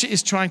culture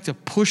is trying to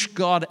push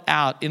God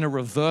out in a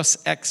reverse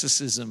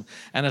exorcism,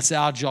 and it's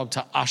our job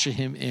to usher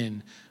him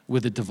in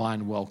with a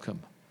divine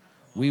welcome.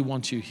 We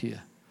want you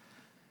here.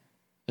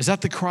 Is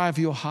that the cry of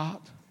your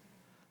heart?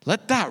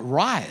 Let that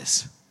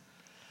rise.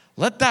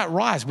 Let that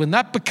rise. When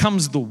that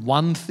becomes the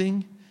one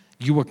thing,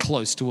 you are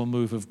close to a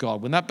move of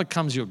God. When that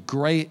becomes your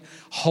great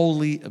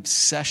holy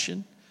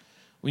obsession,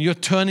 when you're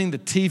turning the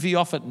TV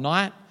off at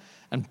night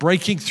and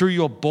breaking through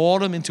your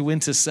boredom into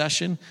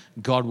intercession,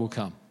 God will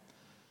come.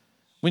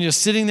 When you're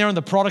sitting there and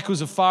the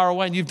prodigals are far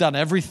away and you've done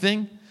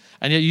everything,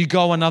 and yet you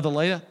go another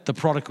later, the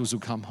prodigals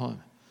will come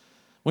home.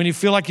 When you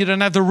feel like you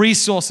don't have the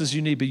resources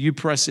you need, but you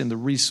press in, the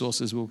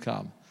resources will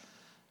come.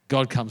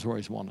 God comes where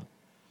he's wanted.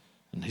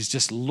 And he's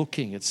just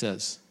looking, it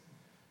says.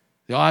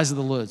 The eyes of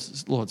the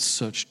Lord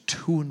search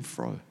to and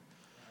fro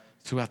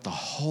throughout the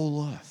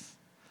whole earth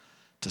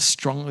to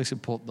strongly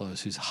support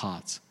those whose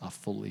hearts are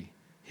fully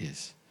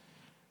his.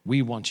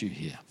 We want you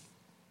here.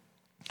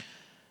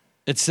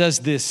 It says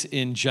this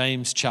in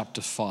James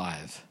chapter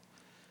 5.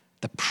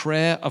 The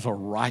prayer of a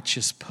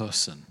righteous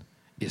person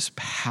is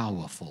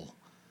powerful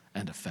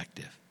and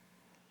effective.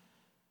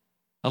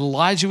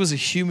 Elijah was a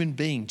human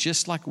being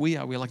just like we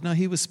are. We're like, no,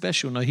 he was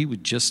special. No, he was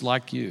just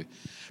like you.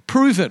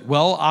 Prove it.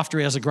 Well, after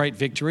he has a great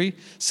victory,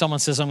 someone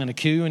says, I'm going to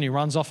kill you, and he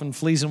runs off and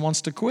flees and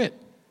wants to quit.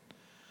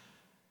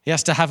 He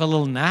has to have a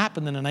little nap,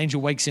 and then an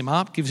angel wakes him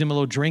up, gives him a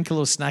little drink, a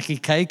little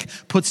snacky cake,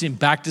 puts him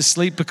back to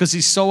sleep because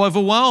he's so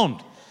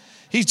overwhelmed.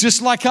 He's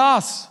just like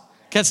us.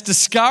 Gets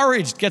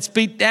discouraged, gets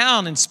beat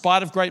down in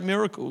spite of great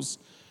miracles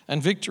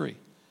and victory.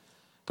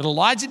 But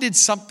Elijah did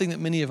something that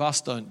many of us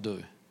don't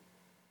do.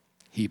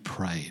 He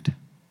prayed.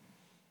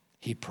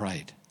 He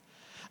prayed.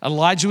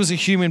 Elijah was a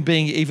human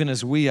being even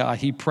as we are.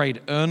 He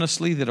prayed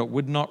earnestly that it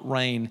would not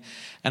rain,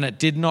 and it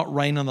did not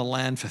rain on the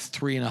land for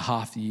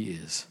 3.5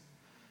 years.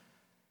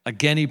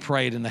 Again he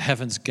prayed, and the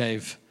heavens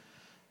gave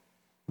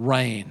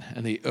rain,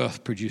 and the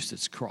earth produced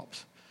its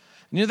crops.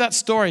 You know that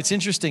story? It's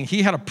interesting.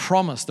 He had a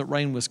promise that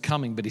rain was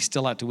coming, but he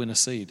still had to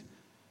intercede.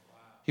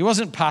 He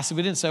wasn't passive.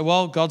 He didn't say,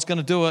 well, God's going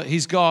to do it.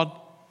 He's God.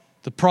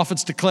 The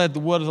prophets declared the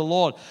word of the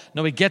Lord.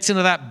 No, he gets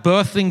into that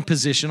birthing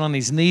position on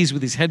his knees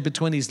with his head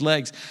between his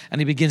legs,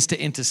 and he begins to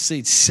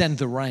intercede. Send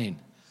the rain.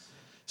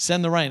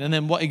 Send the rain. And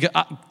then what?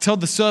 Tell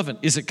the servant,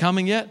 is it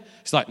coming yet?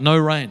 He's like, no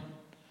rain.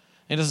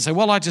 He doesn't say,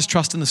 well, I just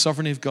trust in the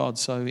sovereignty of God,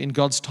 so in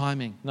God's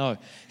timing. No.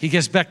 He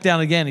gets back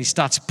down again. He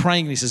starts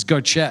praying, and he says,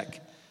 go check.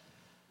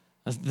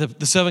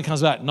 The servant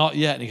comes back, not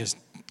yet. And he goes,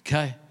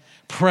 okay.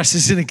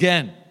 Presses in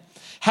again.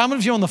 How many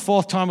of you on the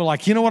fourth time are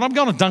like, you know what? I'm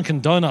going to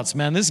Dunkin' Donuts,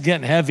 man. This is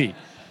getting heavy.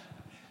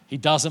 He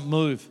doesn't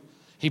move.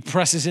 He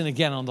presses in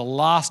again. On the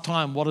last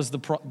time, what does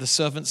the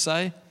servant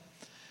say?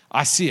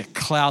 I see a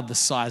cloud the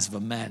size of a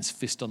man's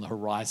fist on the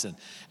horizon.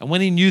 And when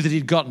he knew that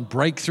he'd gotten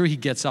breakthrough, he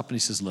gets up and he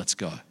says, let's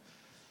go.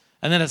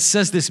 And then it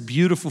says this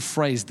beautiful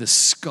phrase, the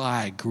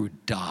sky grew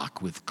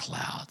dark with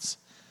clouds.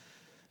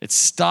 It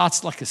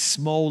starts like a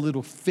small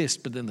little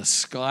fist, but then the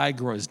sky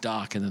grows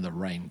dark and then the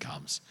rain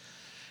comes.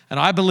 And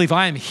I believe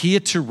I am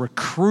here to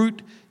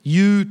recruit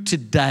you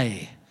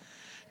today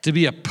to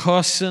be a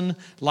person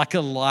like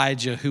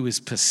Elijah who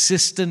is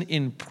persistent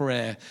in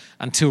prayer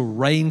until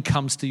rain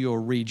comes to your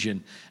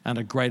region and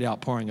a great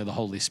outpouring of the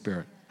Holy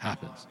Spirit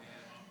happens.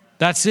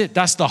 That's it.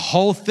 That's the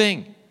whole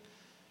thing.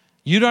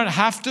 You don't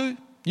have to.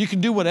 You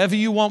can do whatever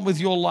you want with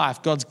your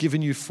life. God's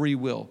given you free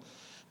will.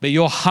 But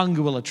your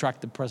hunger will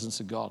attract the presence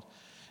of God.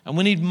 And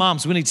we need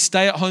mums, we need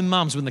stay-at-home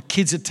mums when the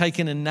kids are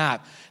taking a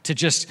nap to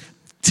just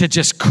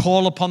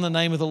call upon the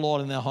name of the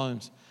Lord in their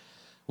homes.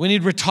 We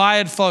need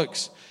retired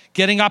folks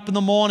getting up in the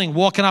morning,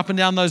 walking up and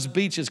down those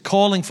beaches,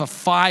 calling for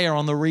fire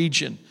on the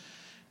region,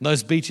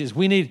 those beaches.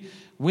 We need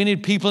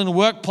people in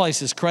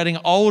workplaces creating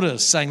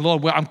altars saying,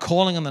 Lord, I'm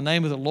calling on the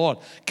name of the Lord.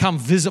 Come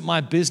visit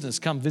my business.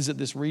 Come visit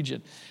this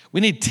region.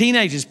 We need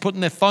teenagers putting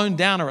their phone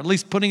down or at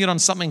least putting it on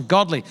something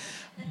godly.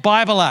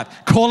 Bible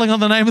app, calling on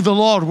the name of the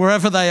Lord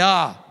wherever they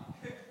are.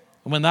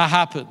 And when that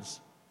happens,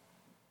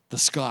 the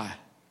sky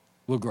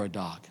will grow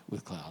dark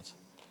with clouds.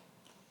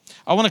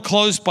 I want to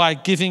close by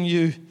giving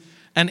you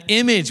an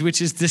image,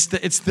 which is this,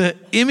 it's the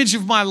image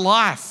of my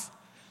life.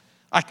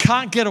 I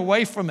can't get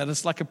away from it.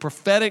 It's like a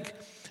prophetic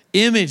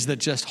image that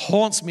just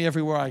haunts me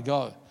everywhere I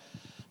go.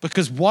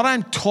 Because what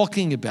I'm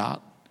talking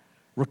about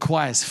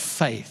requires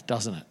faith,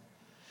 doesn't it?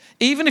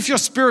 Even if your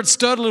spirit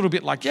stirred a little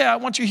bit, like, yeah, I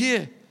want you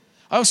here.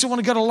 I also want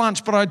to go to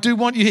lunch, but I do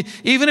want you here.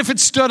 Even if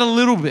it stirred a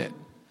little bit,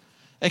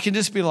 it can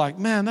just be like,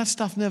 man, that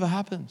stuff never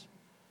happens.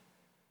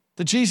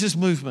 The Jesus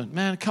movement,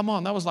 man, come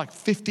on. That was like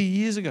 50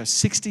 years ago,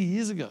 60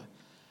 years ago.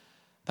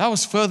 That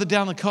was further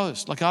down the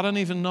coast. Like, I don't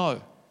even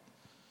know.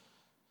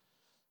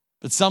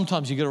 But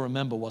sometimes you got to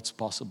remember what's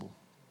possible.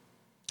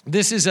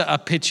 This is a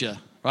picture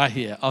right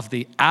here of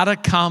the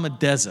Atacama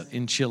Desert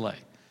in Chile.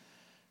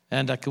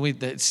 And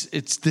there's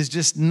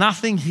just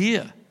nothing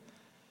here.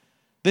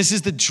 This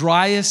is the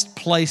driest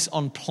place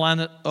on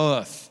planet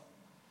Earth.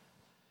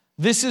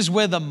 This is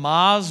where the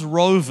Mars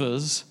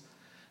rovers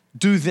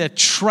do their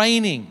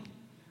training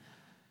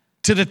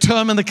to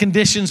determine the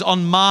conditions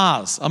on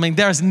Mars. I mean,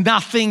 there is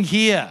nothing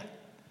here.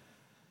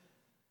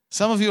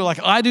 Some of you are like,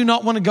 I do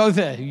not want to go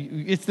there.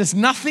 There's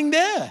nothing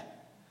there.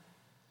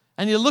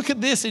 And you look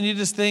at this and you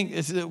just think,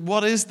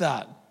 what is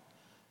that?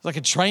 It's like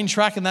a train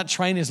track, and that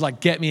train is like,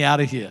 get me out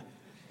of here.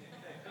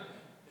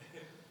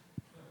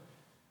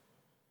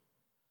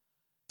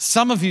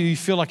 Some of you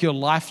feel like your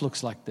life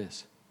looks like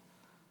this.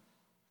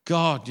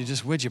 God,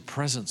 where'd your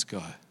presence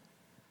go?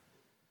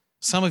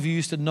 Some of you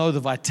used to know the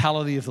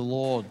vitality of the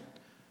Lord,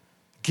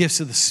 gifts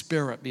of the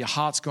Spirit, but your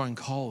heart's going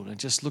cold. It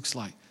just looks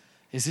like,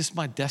 is this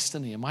my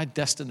destiny? Am I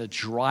destined to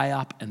dry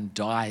up and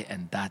die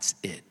and that's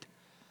it?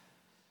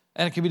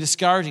 And it can be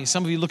discouraging.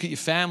 Some of you look at your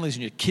families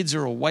and your kids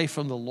are away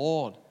from the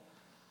Lord.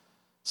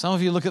 Some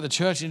of you look at the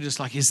church and you're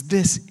just like, is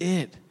this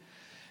it?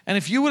 And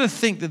if you were to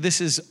think that this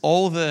is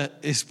all that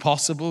is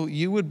possible,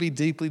 you would be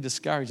deeply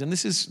discouraged. And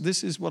this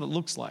is what it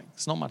looks like.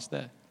 It's not much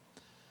there.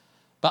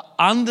 But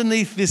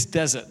underneath this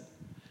desert,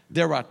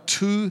 there are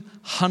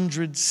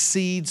 200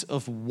 seeds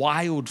of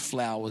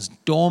wildflowers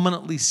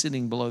dormantly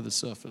sitting below the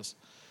surface.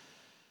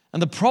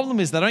 And the problem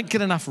is they don't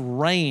get enough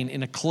rain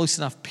in a close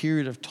enough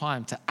period of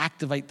time to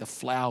activate the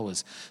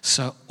flowers.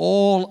 So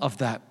all of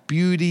that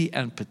beauty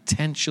and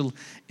potential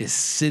is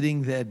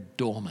sitting there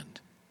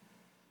dormant.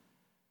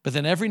 But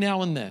then every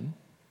now and then,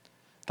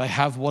 they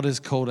have what is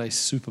called a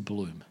super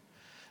bloom.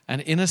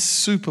 And in a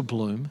super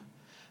bloom,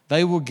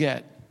 they will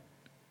get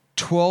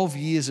 12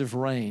 years of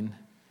rain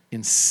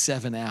in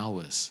 7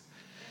 hours.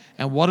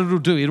 And what it'll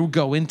do, it'll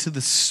go into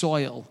the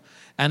soil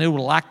and it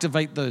will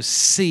activate those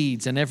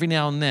seeds. And every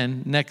now and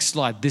then, next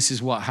slide, this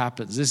is what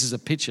happens. This is a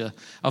picture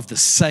of the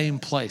same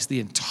place. The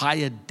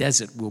entire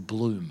desert will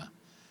bloom.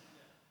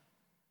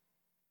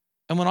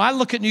 And when I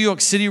look at New York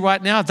City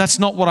right now, that's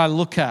not what I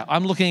look at.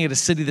 I'm looking at a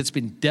city that's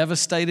been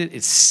devastated.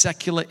 It's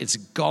secular. It's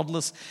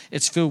godless.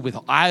 It's filled with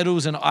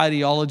idols and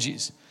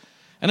ideologies.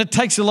 And it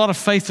takes a lot of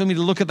faith for me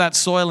to look at that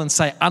soil and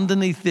say,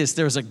 underneath this,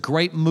 there is a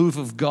great move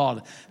of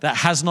God that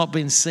has not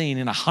been seen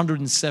in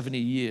 170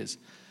 years.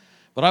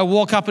 But I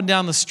walk up and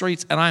down the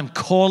streets and I'm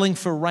calling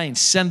for rain.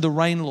 Send the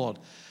rain, Lord.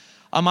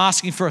 I'm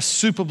asking for a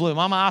super bloom.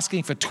 I'm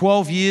asking for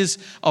 12 years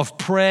of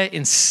prayer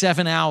in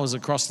 7 hours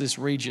across this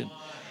region.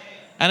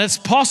 And it's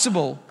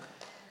possible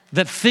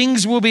that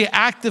things will be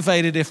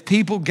activated if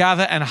people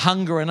gather and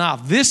hunger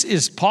enough. This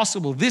is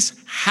possible. This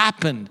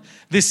happened.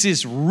 This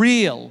is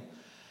real.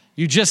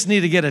 You just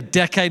need to get a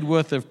decade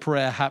worth of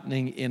prayer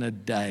happening in a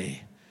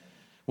day.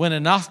 When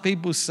enough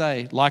people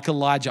say, like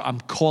Elijah, I'm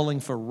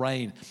calling for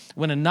rain.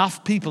 When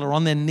enough people are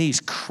on their knees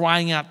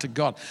crying out to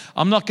God,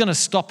 I'm not going to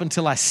stop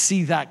until I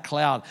see that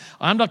cloud.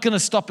 I'm not going to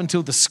stop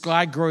until the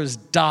sky grows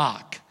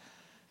dark.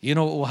 You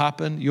know what will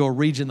happen? Your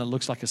region that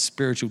looks like a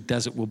spiritual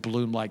desert will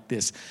bloom like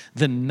this.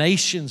 The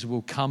nations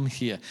will come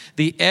here.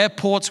 The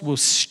airports will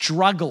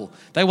struggle.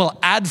 They will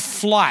add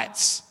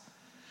flights.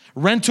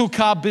 Rental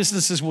car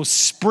businesses will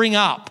spring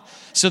up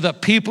so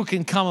that people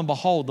can come and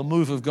behold the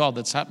move of God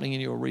that's happening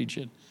in your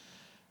region.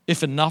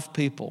 If enough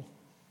people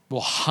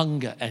will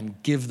hunger and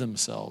give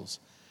themselves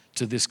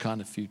to this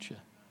kind of future.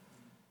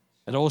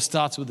 It all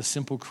starts with a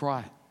simple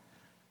cry.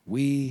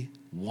 We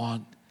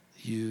want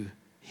you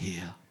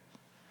here.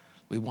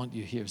 We want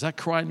you here. Is that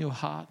cry in your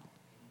heart?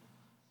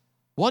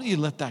 Why don't you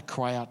let that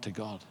cry out to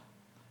God?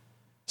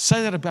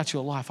 Say that about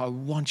your life. I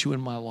want you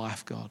in my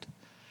life, God.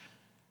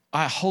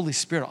 Holy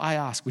Spirit, I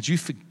ask, would you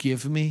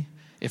forgive me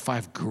if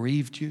I've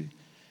grieved you?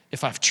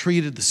 If I've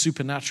treated the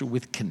supernatural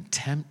with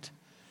contempt?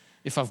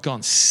 If I've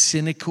gone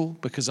cynical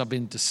because I've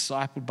been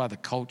discipled by the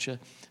culture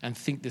and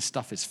think this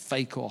stuff is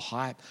fake or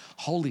hype?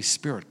 Holy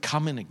Spirit,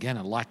 come in again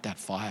and light that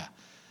fire.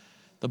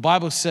 The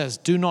Bible says,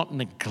 do not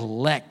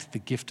neglect the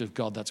gift of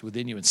God that's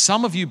within you. And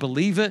some of you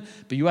believe it,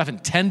 but you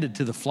haven't tended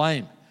to the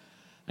flame.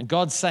 And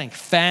God's saying,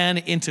 fan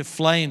into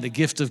flame the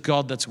gift of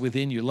God that's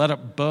within you. Let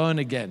it burn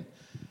again.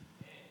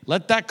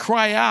 Let that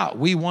cry out.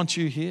 We want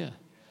you here.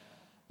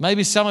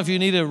 Maybe some of you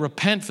need to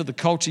repent for the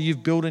culture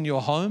you've built in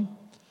your home.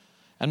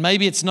 And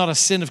maybe it's not a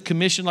sin of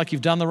commission, like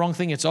you've done the wrong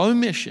thing. It's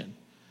omission.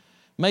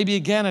 Maybe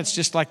again, it's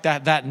just like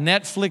that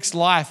Netflix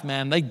life,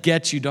 man. They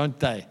get you, don't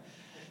they?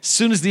 As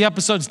soon as the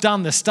episode's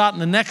done, they're starting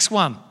the next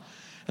one.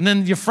 And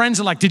then your friends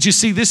are like, did you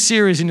see this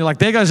series? And you're like,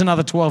 there goes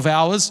another 12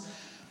 hours.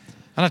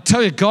 And I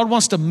tell you, God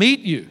wants to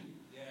meet you.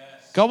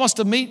 Yes. God wants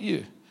to meet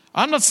you.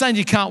 I'm not saying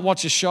you can't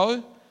watch a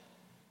show,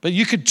 but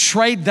you could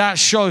trade that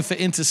show for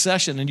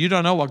intercession and you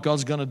don't know what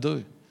God's going to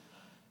do.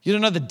 You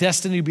don't know the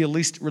destiny to be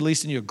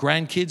released in your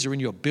grandkids or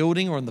in your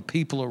building or in the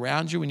people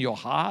around you, in your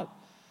heart.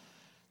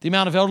 The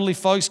amount of elderly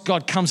folks,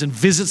 God comes and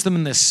visits them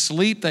in their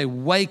sleep. They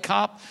wake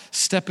up,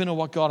 step into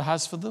what God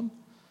has for them.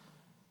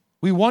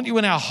 We want you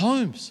in our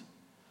homes.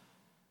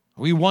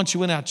 We want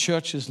you in our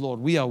churches,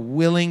 Lord. We are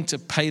willing to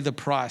pay the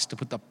price to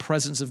put the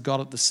presence of God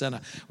at the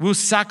center. We'll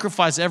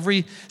sacrifice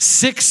every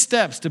 6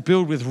 steps to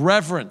build with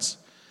reverence.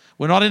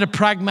 We're not into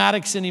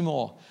pragmatics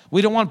anymore.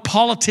 We don't want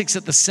politics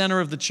at the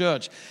center of the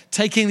church,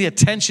 taking the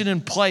attention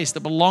and place that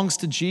belongs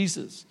to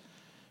Jesus.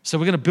 So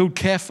we're going to build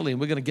carefully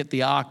and we're going to get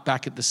the ark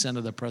back at the center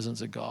of the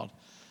presence of God.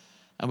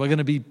 And we're going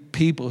to be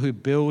people who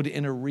build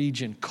in a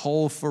region,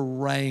 call for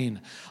rain,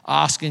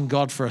 asking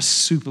God for a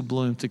super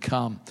bloom to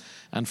come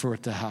and for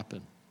it to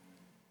happen.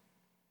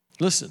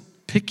 Listen,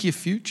 pick your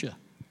future.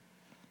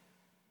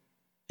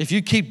 If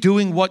you keep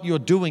doing what you're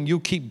doing,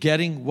 you'll keep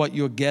getting what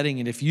you're getting.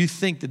 And if you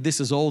think that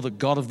this is all that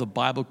God of the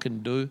Bible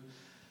can do,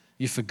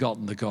 you've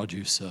forgotten the God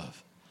you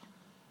serve.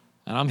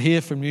 And I'm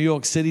here from New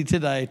York City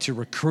today to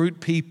recruit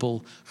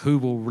people who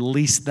will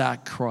release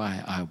that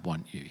cry, I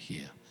want you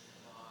here.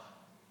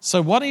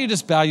 So why don't you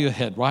just bow your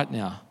head right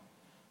now,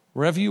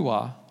 wherever you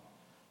are,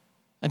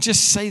 and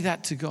just say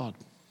that to God.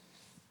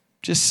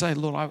 Just say,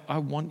 Lord, I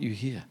want you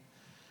here.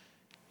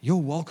 You're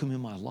welcome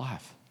in my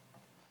life.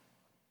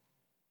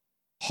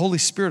 Holy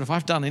Spirit, if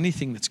I've done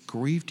anything that's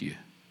grieved you,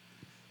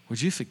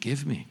 would you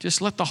forgive me?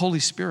 Just let the Holy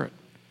Spirit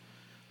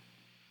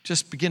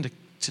just begin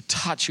to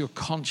touch your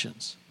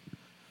conscience.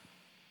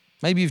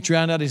 Maybe you've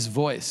drowned out his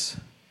voice.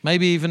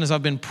 Maybe even as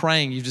I've been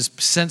praying, you've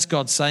just sensed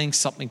God saying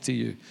something to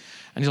you.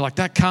 And you're like,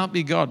 that can't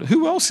be God.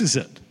 Who else is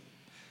it?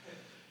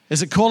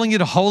 Is it calling you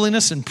to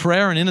holiness and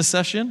prayer and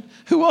intercession?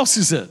 Who else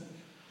is it?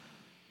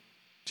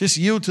 Just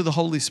yield to the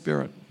Holy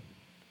Spirit.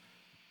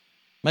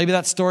 Maybe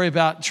that story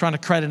about trying to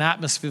create an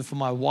atmosphere for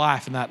my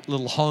wife in that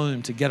little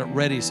home to get it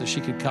ready so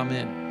she could come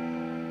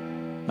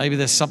in. Maybe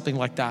there's something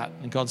like that.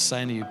 And God's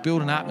saying to you,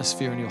 build an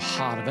atmosphere in your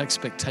heart of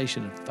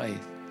expectation and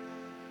faith.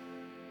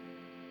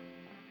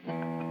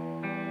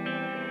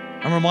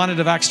 I'm reminded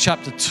of Acts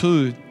chapter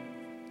 2,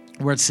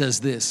 where it says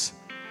this.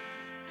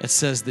 It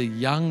says, the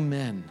young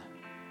men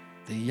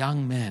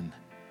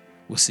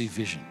will see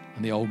vision,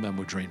 and the old men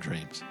will dream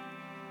dreams.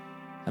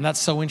 And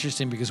that's so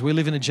interesting because we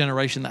live in a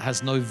generation that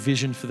has no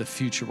vision for the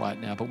future right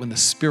now, but when the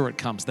Spirit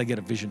comes, they get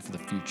a vision for the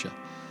future.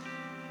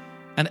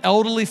 And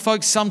elderly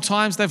folks,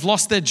 sometimes they've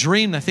lost their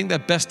dream. They think their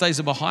best days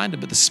are behind them,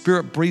 but the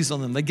Spirit breathes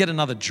on them. They get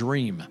another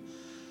dream.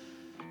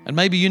 And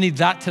maybe you need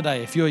that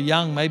today. If you're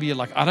young, maybe you're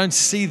like, I don't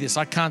see this.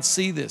 I can't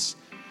see this.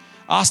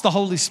 Ask the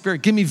Holy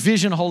Spirit. Give me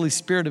vision, Holy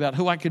Spirit, about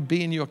who I could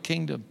be in your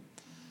kingdom.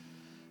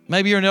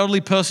 Maybe you're an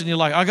elderly person. You're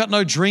like, I got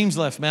no dreams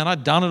left, man.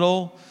 I've done it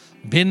all.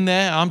 Been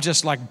there. I'm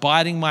just like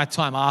biding my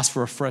time. Ask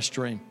for a fresh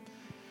dream.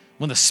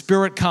 When the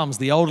Spirit comes,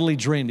 the elderly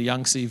dream, the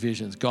young see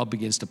visions. God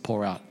begins to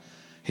pour out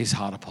his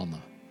heart upon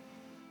them.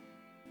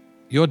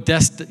 Your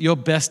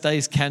best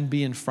days can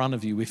be in front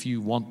of you. If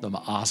you want them,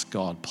 ask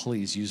God,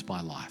 please use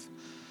my life.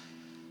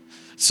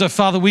 So,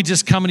 Father, we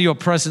just come into your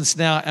presence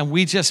now and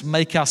we just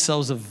make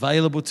ourselves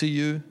available to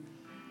you.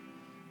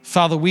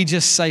 Father, we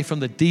just say from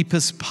the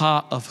deepest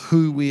part of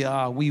who we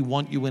are, we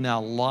want you in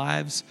our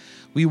lives.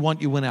 We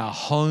want you in our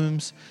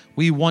homes.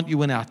 We want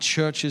you in our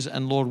churches.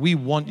 And Lord, we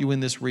want you in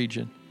this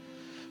region.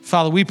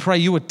 Father, we pray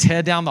you would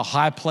tear down the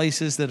high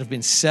places that have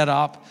been set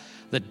up,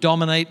 that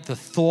dominate the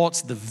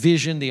thoughts, the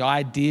vision, the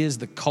ideas,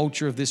 the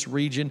culture of this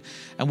region.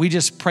 And we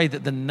just pray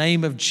that the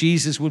name of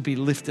Jesus would be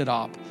lifted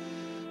up.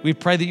 We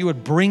pray that you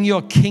would bring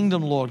your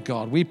kingdom, Lord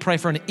God. We pray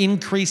for an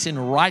increase in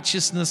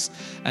righteousness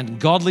and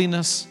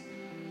godliness.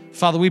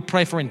 Father, we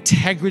pray for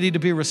integrity to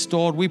be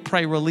restored. We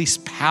pray release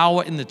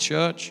power in the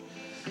church.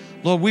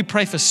 Lord, we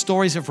pray for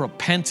stories of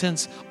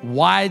repentance,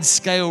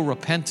 wide-scale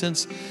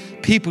repentance,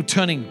 people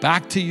turning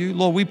back to you.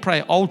 Lord, we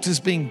pray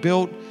altars being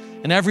built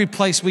in every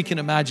place we can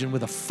imagine where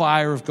the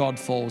fire of God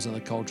falls and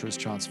the culture is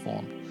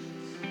transformed.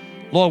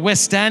 Lord, we're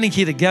standing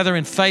here together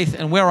in faith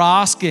and we're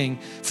asking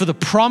for the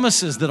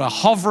promises that are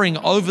hovering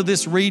over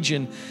this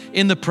region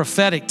in the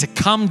prophetic to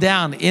come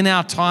down in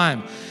our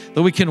time,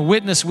 that we can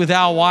witness with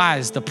our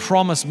eyes the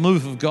promised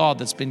move of God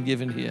that's been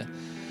given here.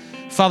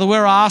 Father,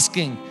 we're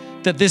asking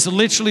that this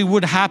literally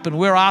would happen.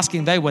 We're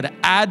asking they would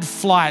add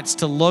flights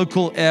to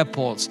local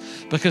airports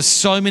because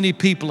so many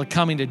people are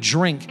coming to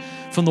drink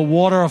from the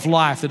water of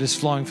life that is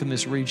flowing from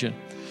this region.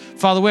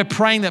 Father, we're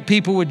praying that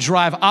people would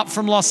drive up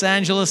from Los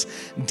Angeles,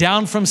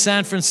 down from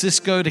San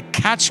Francisco to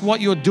catch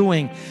what you're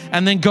doing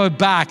and then go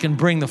back and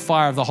bring the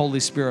fire of the Holy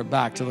Spirit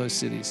back to those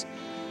cities.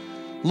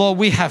 Lord,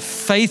 we have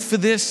faith for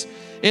this.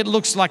 It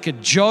looks like a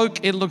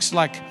joke. It looks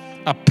like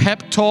a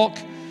pep talk.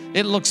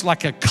 It looks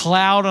like a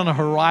cloud on a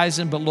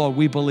horizon, but Lord,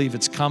 we believe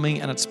it's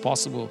coming and it's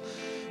possible.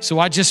 So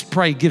I just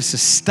pray, give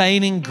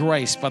sustaining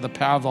grace by the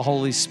power of the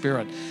Holy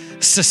Spirit,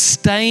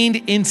 sustained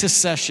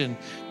intercession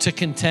to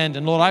contend.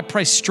 And Lord, I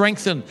pray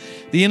strengthen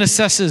the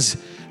intercessors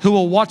who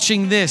are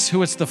watching this,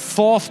 who it's the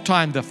fourth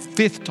time, the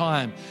fifth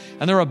time,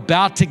 and they're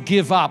about to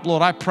give up.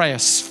 Lord, I pray a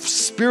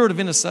spirit of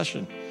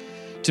intercession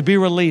to be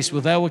released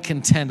where they will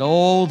contend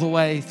all the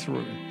way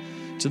through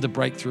to the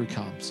breakthrough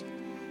comes.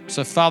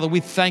 So Father, we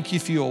thank you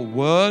for your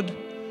word.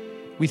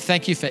 We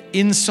thank you for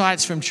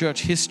insights from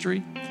church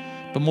history.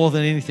 But more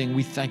than anything,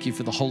 we thank you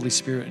for the Holy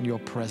Spirit and your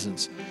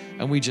presence.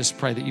 And we just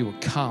pray that you will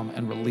come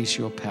and release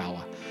your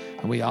power.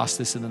 And we ask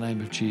this in the name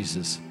of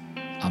Jesus.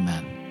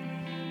 Amen.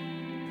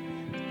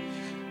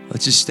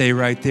 Let's just stay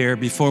right there.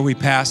 Before we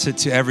pass it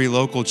to every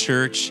local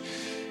church,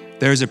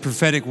 there's a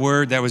prophetic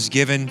word that was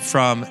given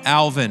from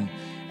Alvin.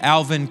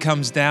 Alvin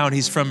comes down.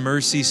 He's from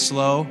Mercy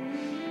Slow.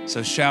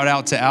 So shout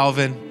out to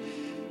Alvin.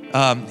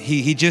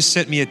 He just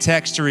sent me a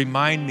text to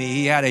remind me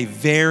he had a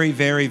very,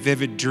 very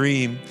vivid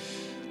dream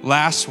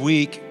last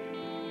week.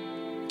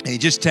 And he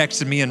just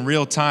texted me in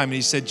real time and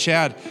he said,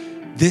 Chad,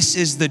 this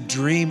is the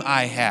dream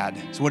I had.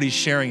 It's what he's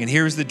sharing. And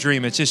here's the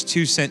dream. It's just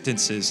 2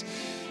 sentences.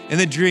 In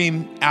the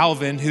dream,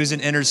 Alvin, who's an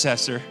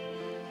intercessor,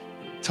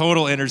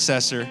 total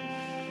intercessor,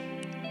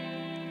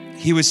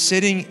 he was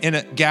sitting in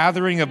a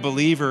gathering of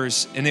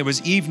believers, and it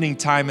was evening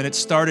time, and it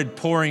started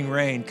pouring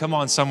rain. Come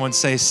on, someone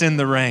say, send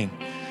the rain.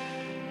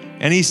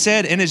 And he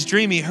said in his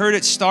dream, he heard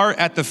it start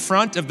at the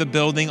front of the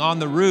building on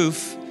the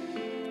roof,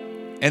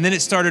 and then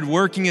it started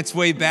working its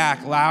way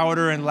back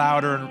louder and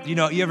louder. And you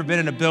know, you ever been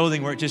in a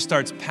building where it just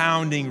starts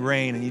pounding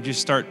rain and you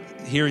just start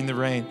hearing the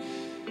rain?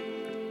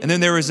 And then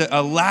there was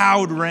a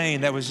loud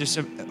rain that was just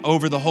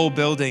over the whole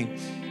building.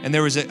 And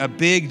there was a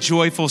big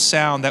joyful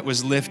sound that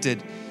was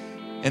lifted.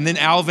 And then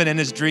Alvin in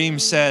his dream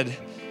said,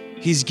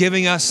 he's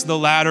giving us the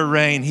latter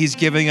rain. He's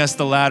giving us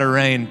the latter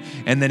rain.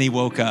 And then he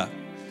woke up.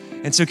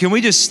 And so can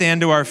we just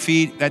stand to our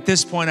feet? At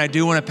this point, I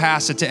do want to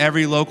pass it to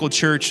every local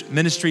church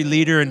ministry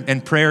leader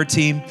and prayer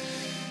team.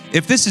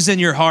 If this is in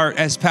your heart,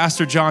 as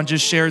Pastor Jon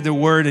just shared the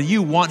word, and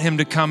you want him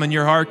to come in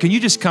your heart, can you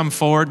just come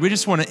forward? We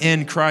just want to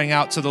end crying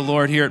out to the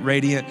Lord here at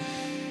Radiant.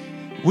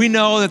 We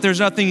know that there's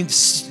nothing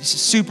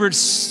super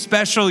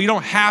special. You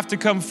don't have to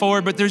come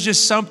forward, but there's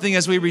just something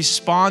as we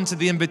respond to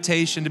the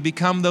invitation to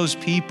become those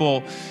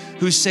people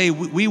who say,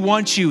 we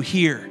want you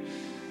here.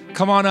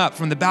 Come on up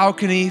from the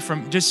balcony,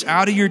 from just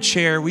out of your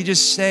chair. We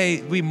just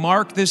say, we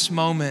mark this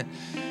moment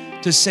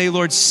to say,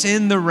 Lord,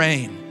 send the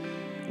rain.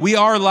 We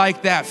are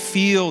like that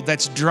field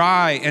that's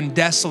dry and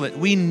desolate.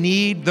 We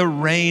need the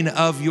rain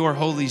of your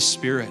Holy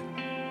Spirit.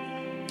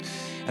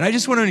 And I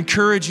just want to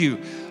encourage you.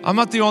 I'm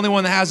not the only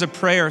one that has a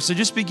prayer. So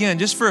just begin,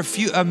 just for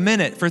a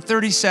minute, for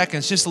 30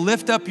 seconds, just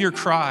lift up your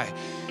cry.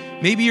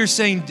 Maybe you're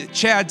saying,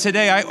 Chad,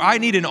 today I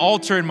need an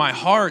altar in my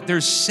heart.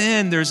 There's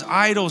sin, there's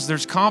idols,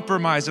 there's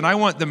compromise, and I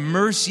want the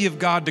mercy of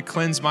God to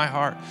cleanse my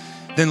heart.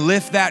 Then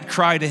lift that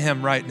cry to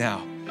him right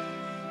now.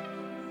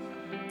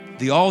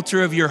 The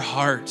altar of your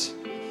heart.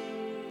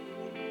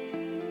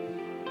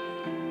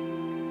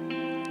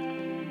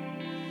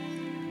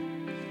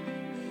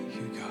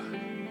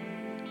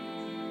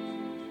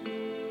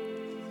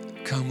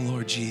 Come,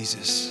 Lord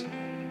Jesus.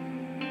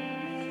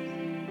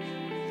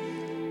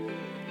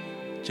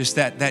 Just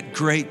that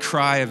great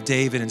cry of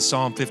David in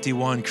Psalm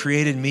 51,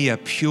 created me a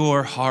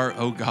pure heart,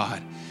 O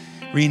God.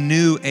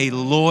 Renew a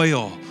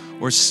loyal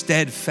or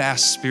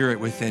steadfast spirit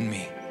within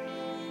me.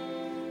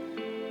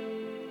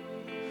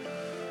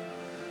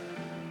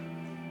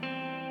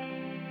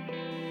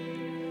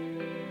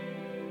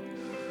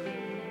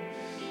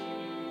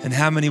 And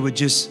how many would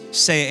just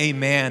say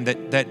amen,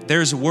 that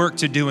there's work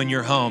to do in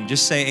your home?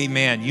 Just say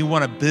amen. You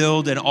want to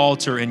build an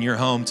altar in your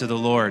home to the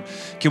Lord.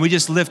 Can we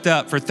just lift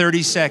up for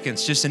 30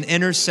 seconds, just an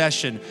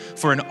intercession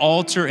for an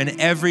altar in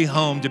every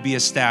home to be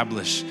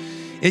established?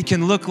 It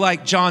can look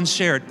like Jon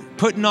shared,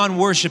 putting on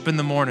worship in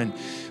the morning,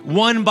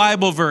 one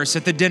Bible verse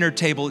at the dinner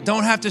table. It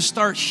don't have to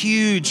start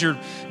huge or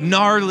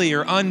gnarly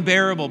or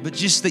unbearable, but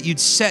just that you'd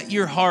set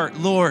your heart,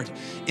 Lord,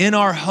 in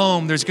our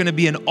home, there's going to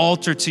be an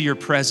altar to your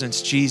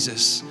presence,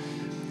 Jesus.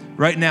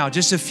 Right now,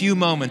 just a few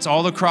moments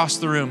all across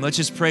the room, let's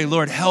just pray,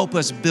 Lord, help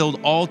us build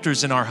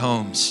altars in our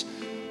homes.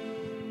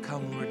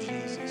 Come, Lord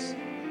Jesus.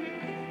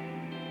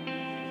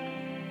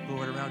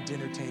 Lord, around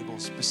dinner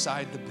tables,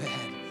 beside the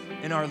bed,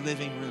 in our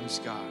living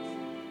rooms, God,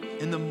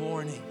 in the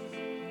morning,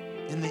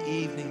 in the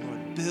evening,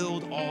 Lord,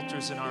 build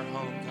altars in our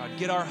home, God.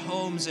 Get our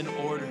homes in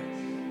order.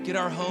 Get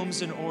our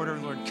homes in order,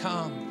 Lord.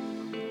 Come.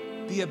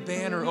 Be a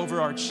banner over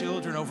our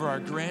children, over our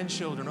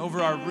grandchildren, over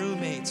our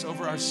roommates,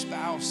 over our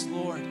spouse,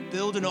 Lord.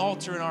 Build an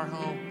altar in our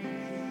home.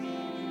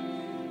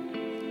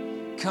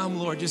 Come,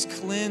 Lord, just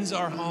cleanse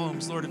our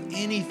homes, Lord, of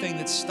anything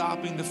that's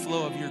stopping the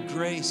flow of your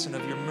grace and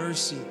of your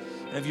mercy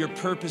and of your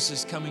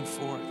purposes coming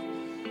forth.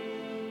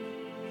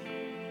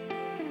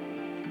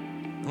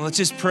 And let's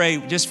just pray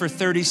just for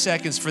 30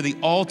 seconds for the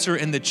altar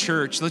in the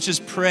church. Let's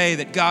just pray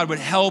that God would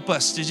help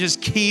us to just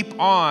keep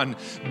on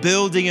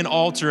building an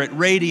altar at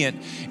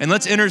Radiant. And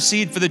let's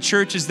intercede for the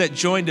churches that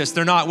joined us.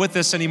 They're not with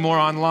us anymore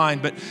online,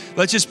 but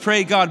let's just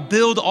pray, God,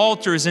 build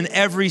altars in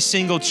every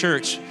single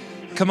church.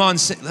 Come on,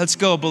 let's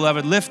go,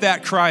 beloved. Lift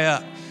that cry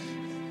up.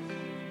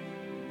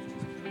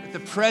 That the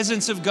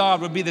presence of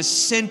God would be the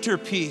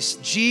centerpiece.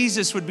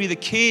 Jesus would be the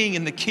King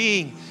and the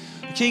King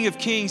of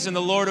Kings and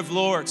the Lord of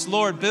Lords.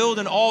 Lord, build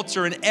an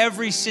altar in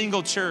every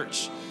single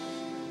church.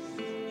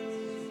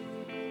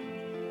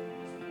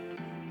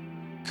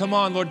 Come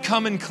on, Lord,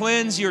 come and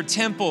cleanse your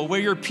temple where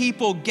your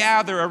people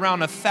gather around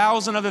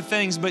 1,000 other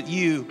things but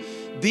you.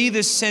 Be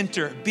the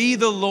center, be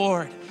the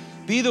Lord,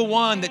 be the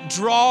one that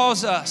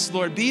draws us,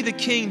 Lord. Be the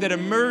King that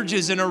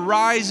emerges and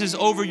arises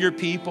over your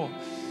people.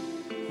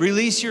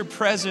 Release your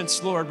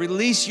presence, Lord.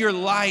 Release your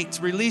light,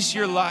 release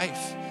your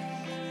life.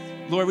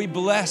 Lord, we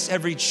bless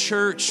every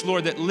church,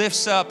 Lord, that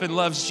lifts up and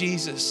loves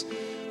Jesus.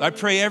 I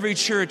pray every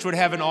church would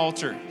have an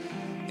altar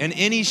in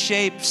any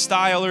shape,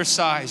 style, or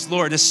size.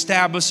 Lord,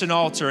 establish an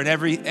altar in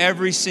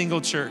every single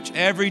church,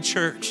 every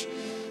church.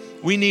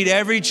 We need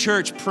every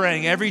church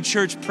praying, every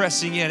church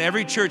pressing in,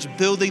 every church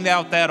building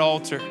out that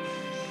altar.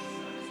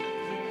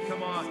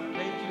 Come on.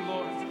 Thank you,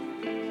 Lord.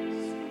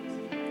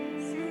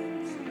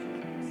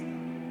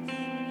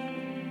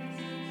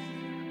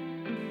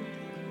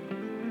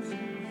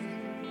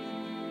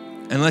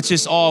 And let's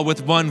just all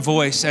with one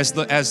voice,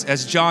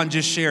 as John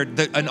just shared,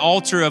 an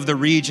altar of the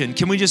region.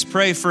 Can we just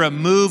pray for a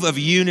move of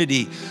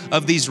unity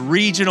of these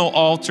regional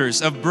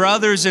altars, of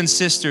brothers and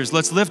sisters?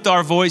 Let's lift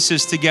our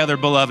voices together,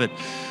 beloved.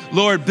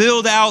 Lord,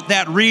 build out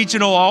that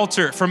regional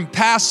altar from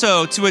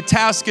Paso to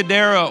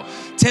Atascadero,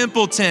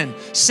 Templeton,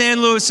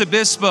 San Luis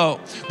Obispo,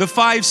 the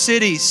 5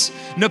 cities,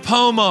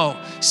 Napomo,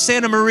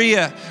 Santa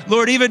Maria,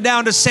 Lord, even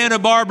down to Santa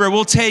Barbara,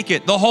 we'll take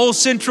it. The whole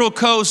Central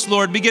Coast,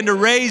 Lord, begin to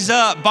raise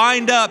up,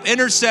 bind up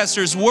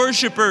intercessors,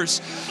 worshipers.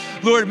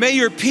 Lord, may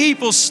your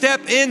people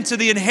step into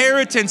the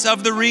inheritance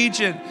of the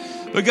region.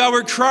 But God,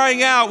 we're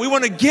crying out. We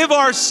want to give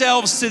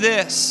ourselves to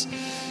this.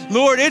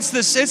 Lord, it's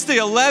the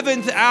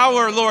 11th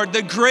hour, Lord.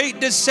 The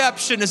great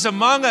deception is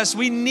among us.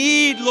 We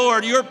need,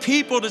 Lord, your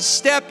people to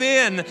step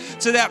in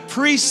to that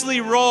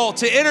priestly role,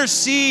 to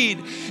intercede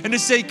and to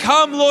say,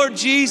 come, Lord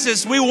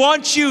Jesus, we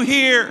want you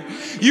here.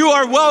 You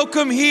are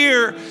welcome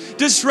here.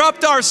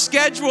 Disrupt our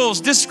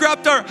schedules,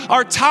 disrupt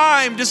our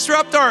time,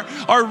 disrupt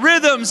our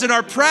rhythms and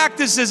our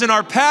practices and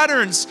our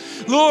patterns.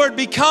 Lord,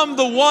 become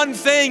the one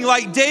thing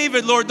like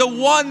David, Lord, the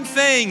one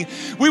thing.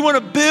 We want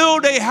to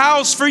build a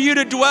house for you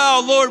to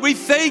dwell. Lord, we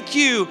thank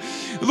you.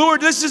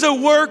 Lord, this is a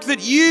work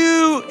that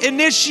you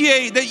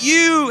initiate, that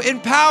you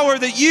empower,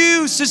 that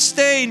you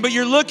sustain, but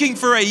you're looking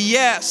for a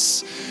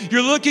yes.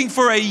 You're looking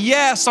for a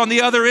yes on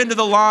the other end of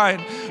the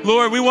line.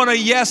 Lord, we want a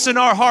yes in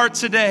our heart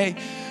today.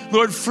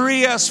 Lord,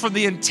 free us from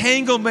the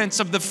entanglements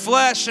of the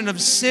flesh and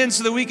of sin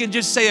so that we can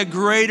just say a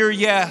greater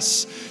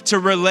yes to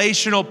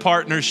relational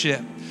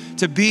partnership,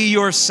 to be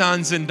your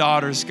sons and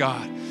daughters,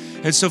 God.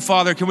 And so,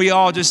 Father, can we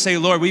all just say,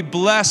 Lord, we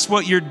bless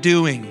what you're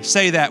doing.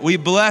 Say that. We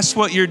bless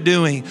what you're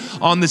doing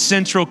on the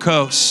Central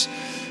Coast.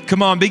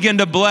 Come on, begin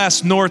to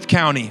bless North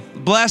County.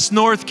 Bless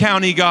North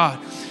County, God.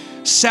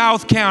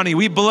 South County,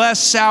 we bless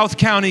South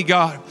County,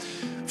 God.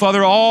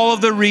 Father, all of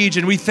the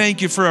region, we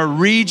thank you for a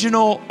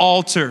regional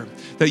altar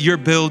that you're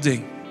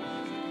building.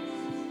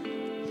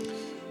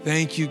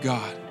 Thank you,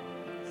 God.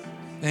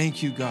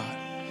 Thank you, God.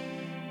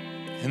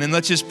 And then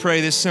let's just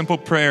pray this simple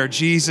prayer.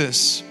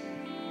 Jesus,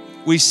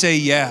 we say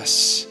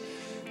yes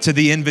to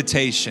the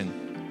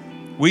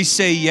invitation. We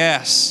say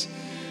yes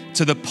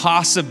to the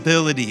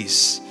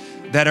possibilities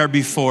that are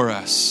before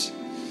us.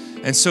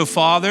 And so,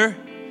 Father,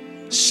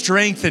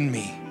 strengthen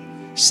me.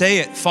 Say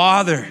it,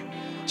 Father,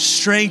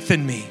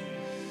 strengthen me.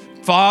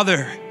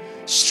 Father,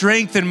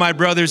 strengthen my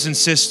brothers and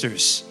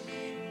sisters.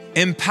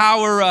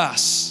 Empower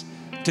us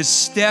to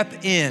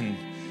step in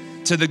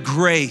to the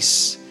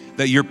grace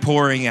that you're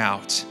pouring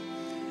out.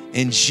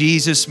 In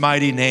Jesus'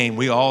 mighty name,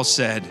 we all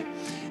said,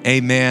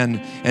 amen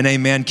and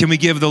amen. Can we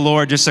give the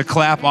Lord just a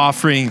clap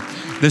offering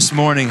this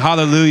morning?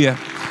 Hallelujah.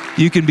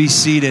 You can be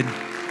seated.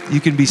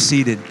 You can be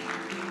seated.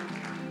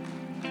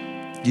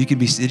 You can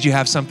be, did you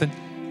have something?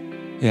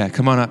 Yeah,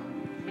 come on up.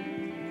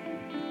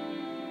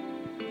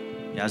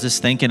 Yeah, I was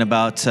just thinking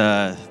about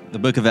the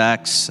book of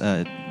Acts,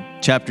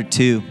 chapter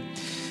 2.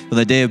 When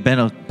the day of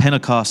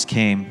Pentecost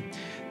came,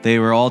 they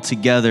were all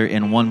together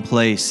in one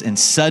place, and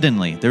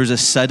suddenly, there was a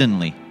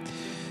sound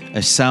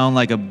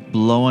like a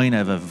blowing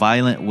of a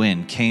violent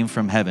wind came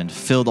from heaven,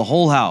 filled the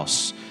whole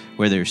house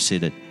where they were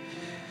seated.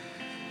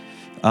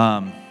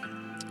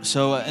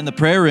 So in the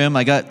prayer room,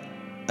 I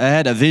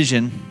had a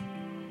vision,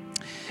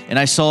 and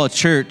I saw a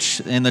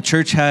church, and the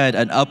church had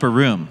an upper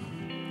room.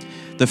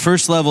 The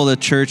first level of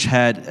the church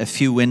had a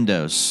few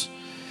windows,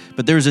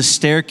 but there was a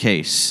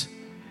staircase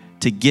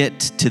to get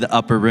to the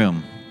upper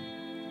room.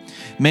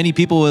 Many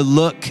people would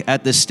look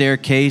at the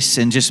staircase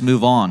and just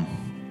move on.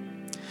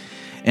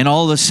 And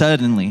all of a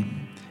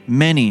sudden,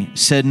 many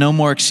said, no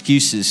more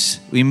excuses.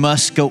 We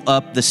must go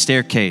up the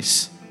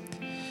staircase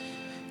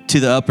to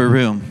the upper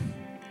room.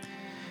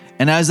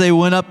 And as they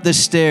went up the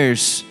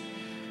stairs,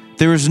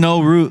 there was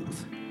no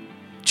roof,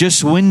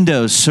 just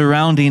windows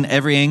surrounding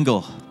every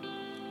angle.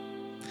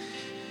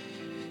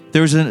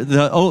 There was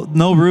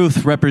no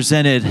roof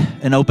represented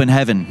an open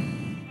heaven.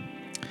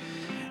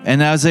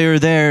 And as they were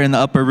there in the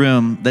upper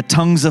room, the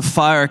tongues of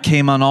fire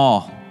came on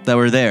all that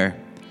were there.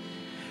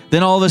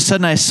 Then all of a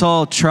sudden I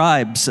saw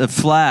tribes of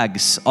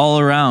flags all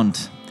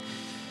around.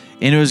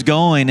 And it was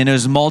going and it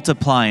was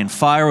multiplying.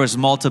 Fire was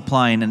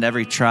multiplying in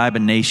every tribe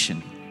and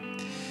nation.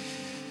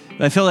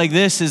 But I feel like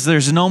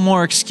there's no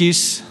more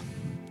excuse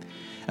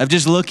of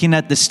just looking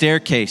at the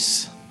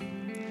staircase.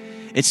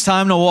 It's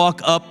time to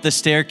walk up the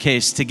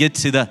staircase to get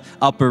to the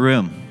upper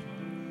room.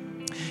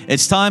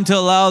 It's time to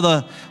allow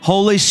the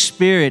Holy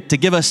Spirit to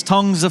give us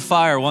tongues of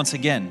fire once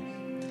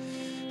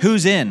again.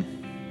 Who's in?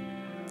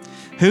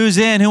 Who's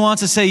in? Who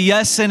wants to say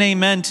yes and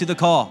amen to the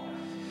call?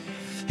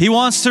 He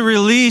wants to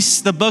release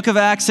the book of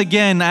Acts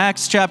again,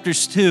 Acts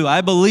chapters 2,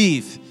 I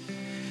believe.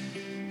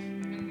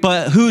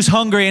 But who's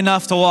hungry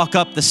enough to walk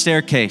up the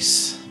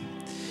staircase?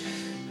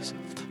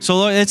 So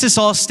Lord, let's just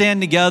all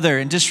stand together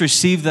and just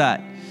receive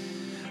that.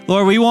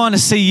 Lord, we want to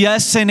say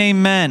yes and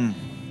amen.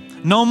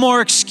 No more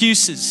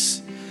excuses.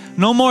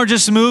 No more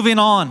just moving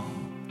on.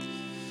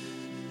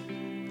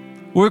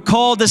 We're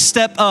called to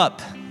step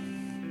up,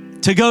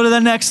 to go to the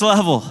next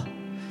level,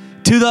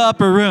 to the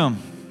upper room.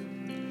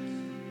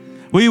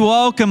 We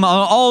welcome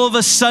all of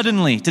us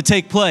suddenly to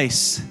take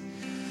place.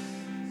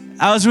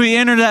 As we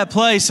enter that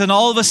place, and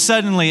all of us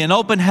suddenly an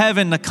open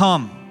heaven to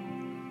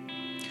come,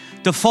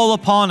 to fall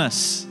upon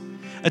us,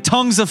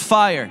 tongues of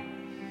fire.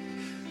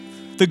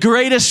 The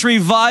greatest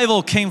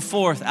revival came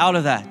forth out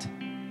of that.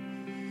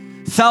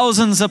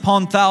 Thousands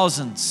upon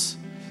thousands.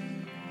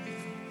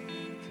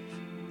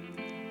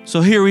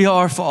 So here we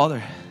are,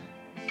 Father.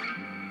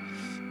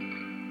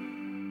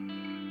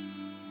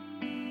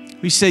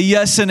 We say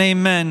yes and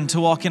amen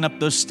to walking up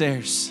those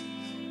stairs.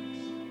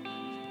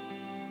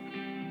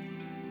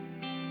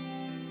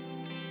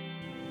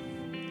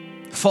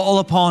 Fall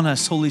upon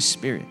us, Holy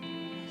Spirit.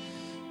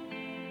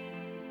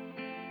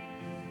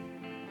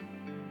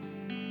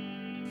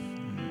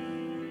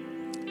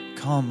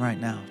 Come right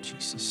now,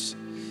 Jesus.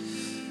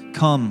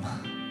 Come.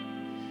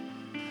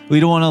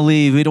 We don't want to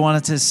leave. We don't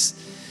want to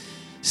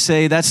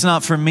say, that's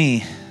not for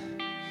me.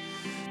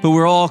 But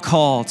we're all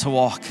called to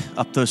walk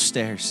up those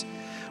stairs.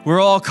 We're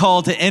all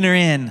called to enter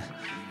in.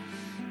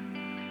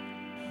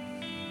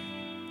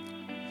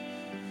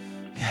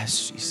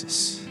 Yes,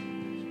 Jesus.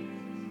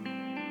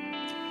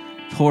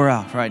 Pour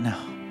out right now.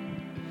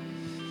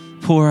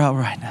 Pour out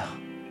right now.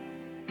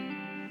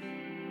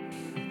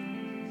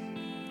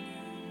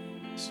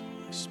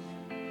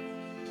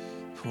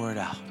 Pour it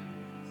out.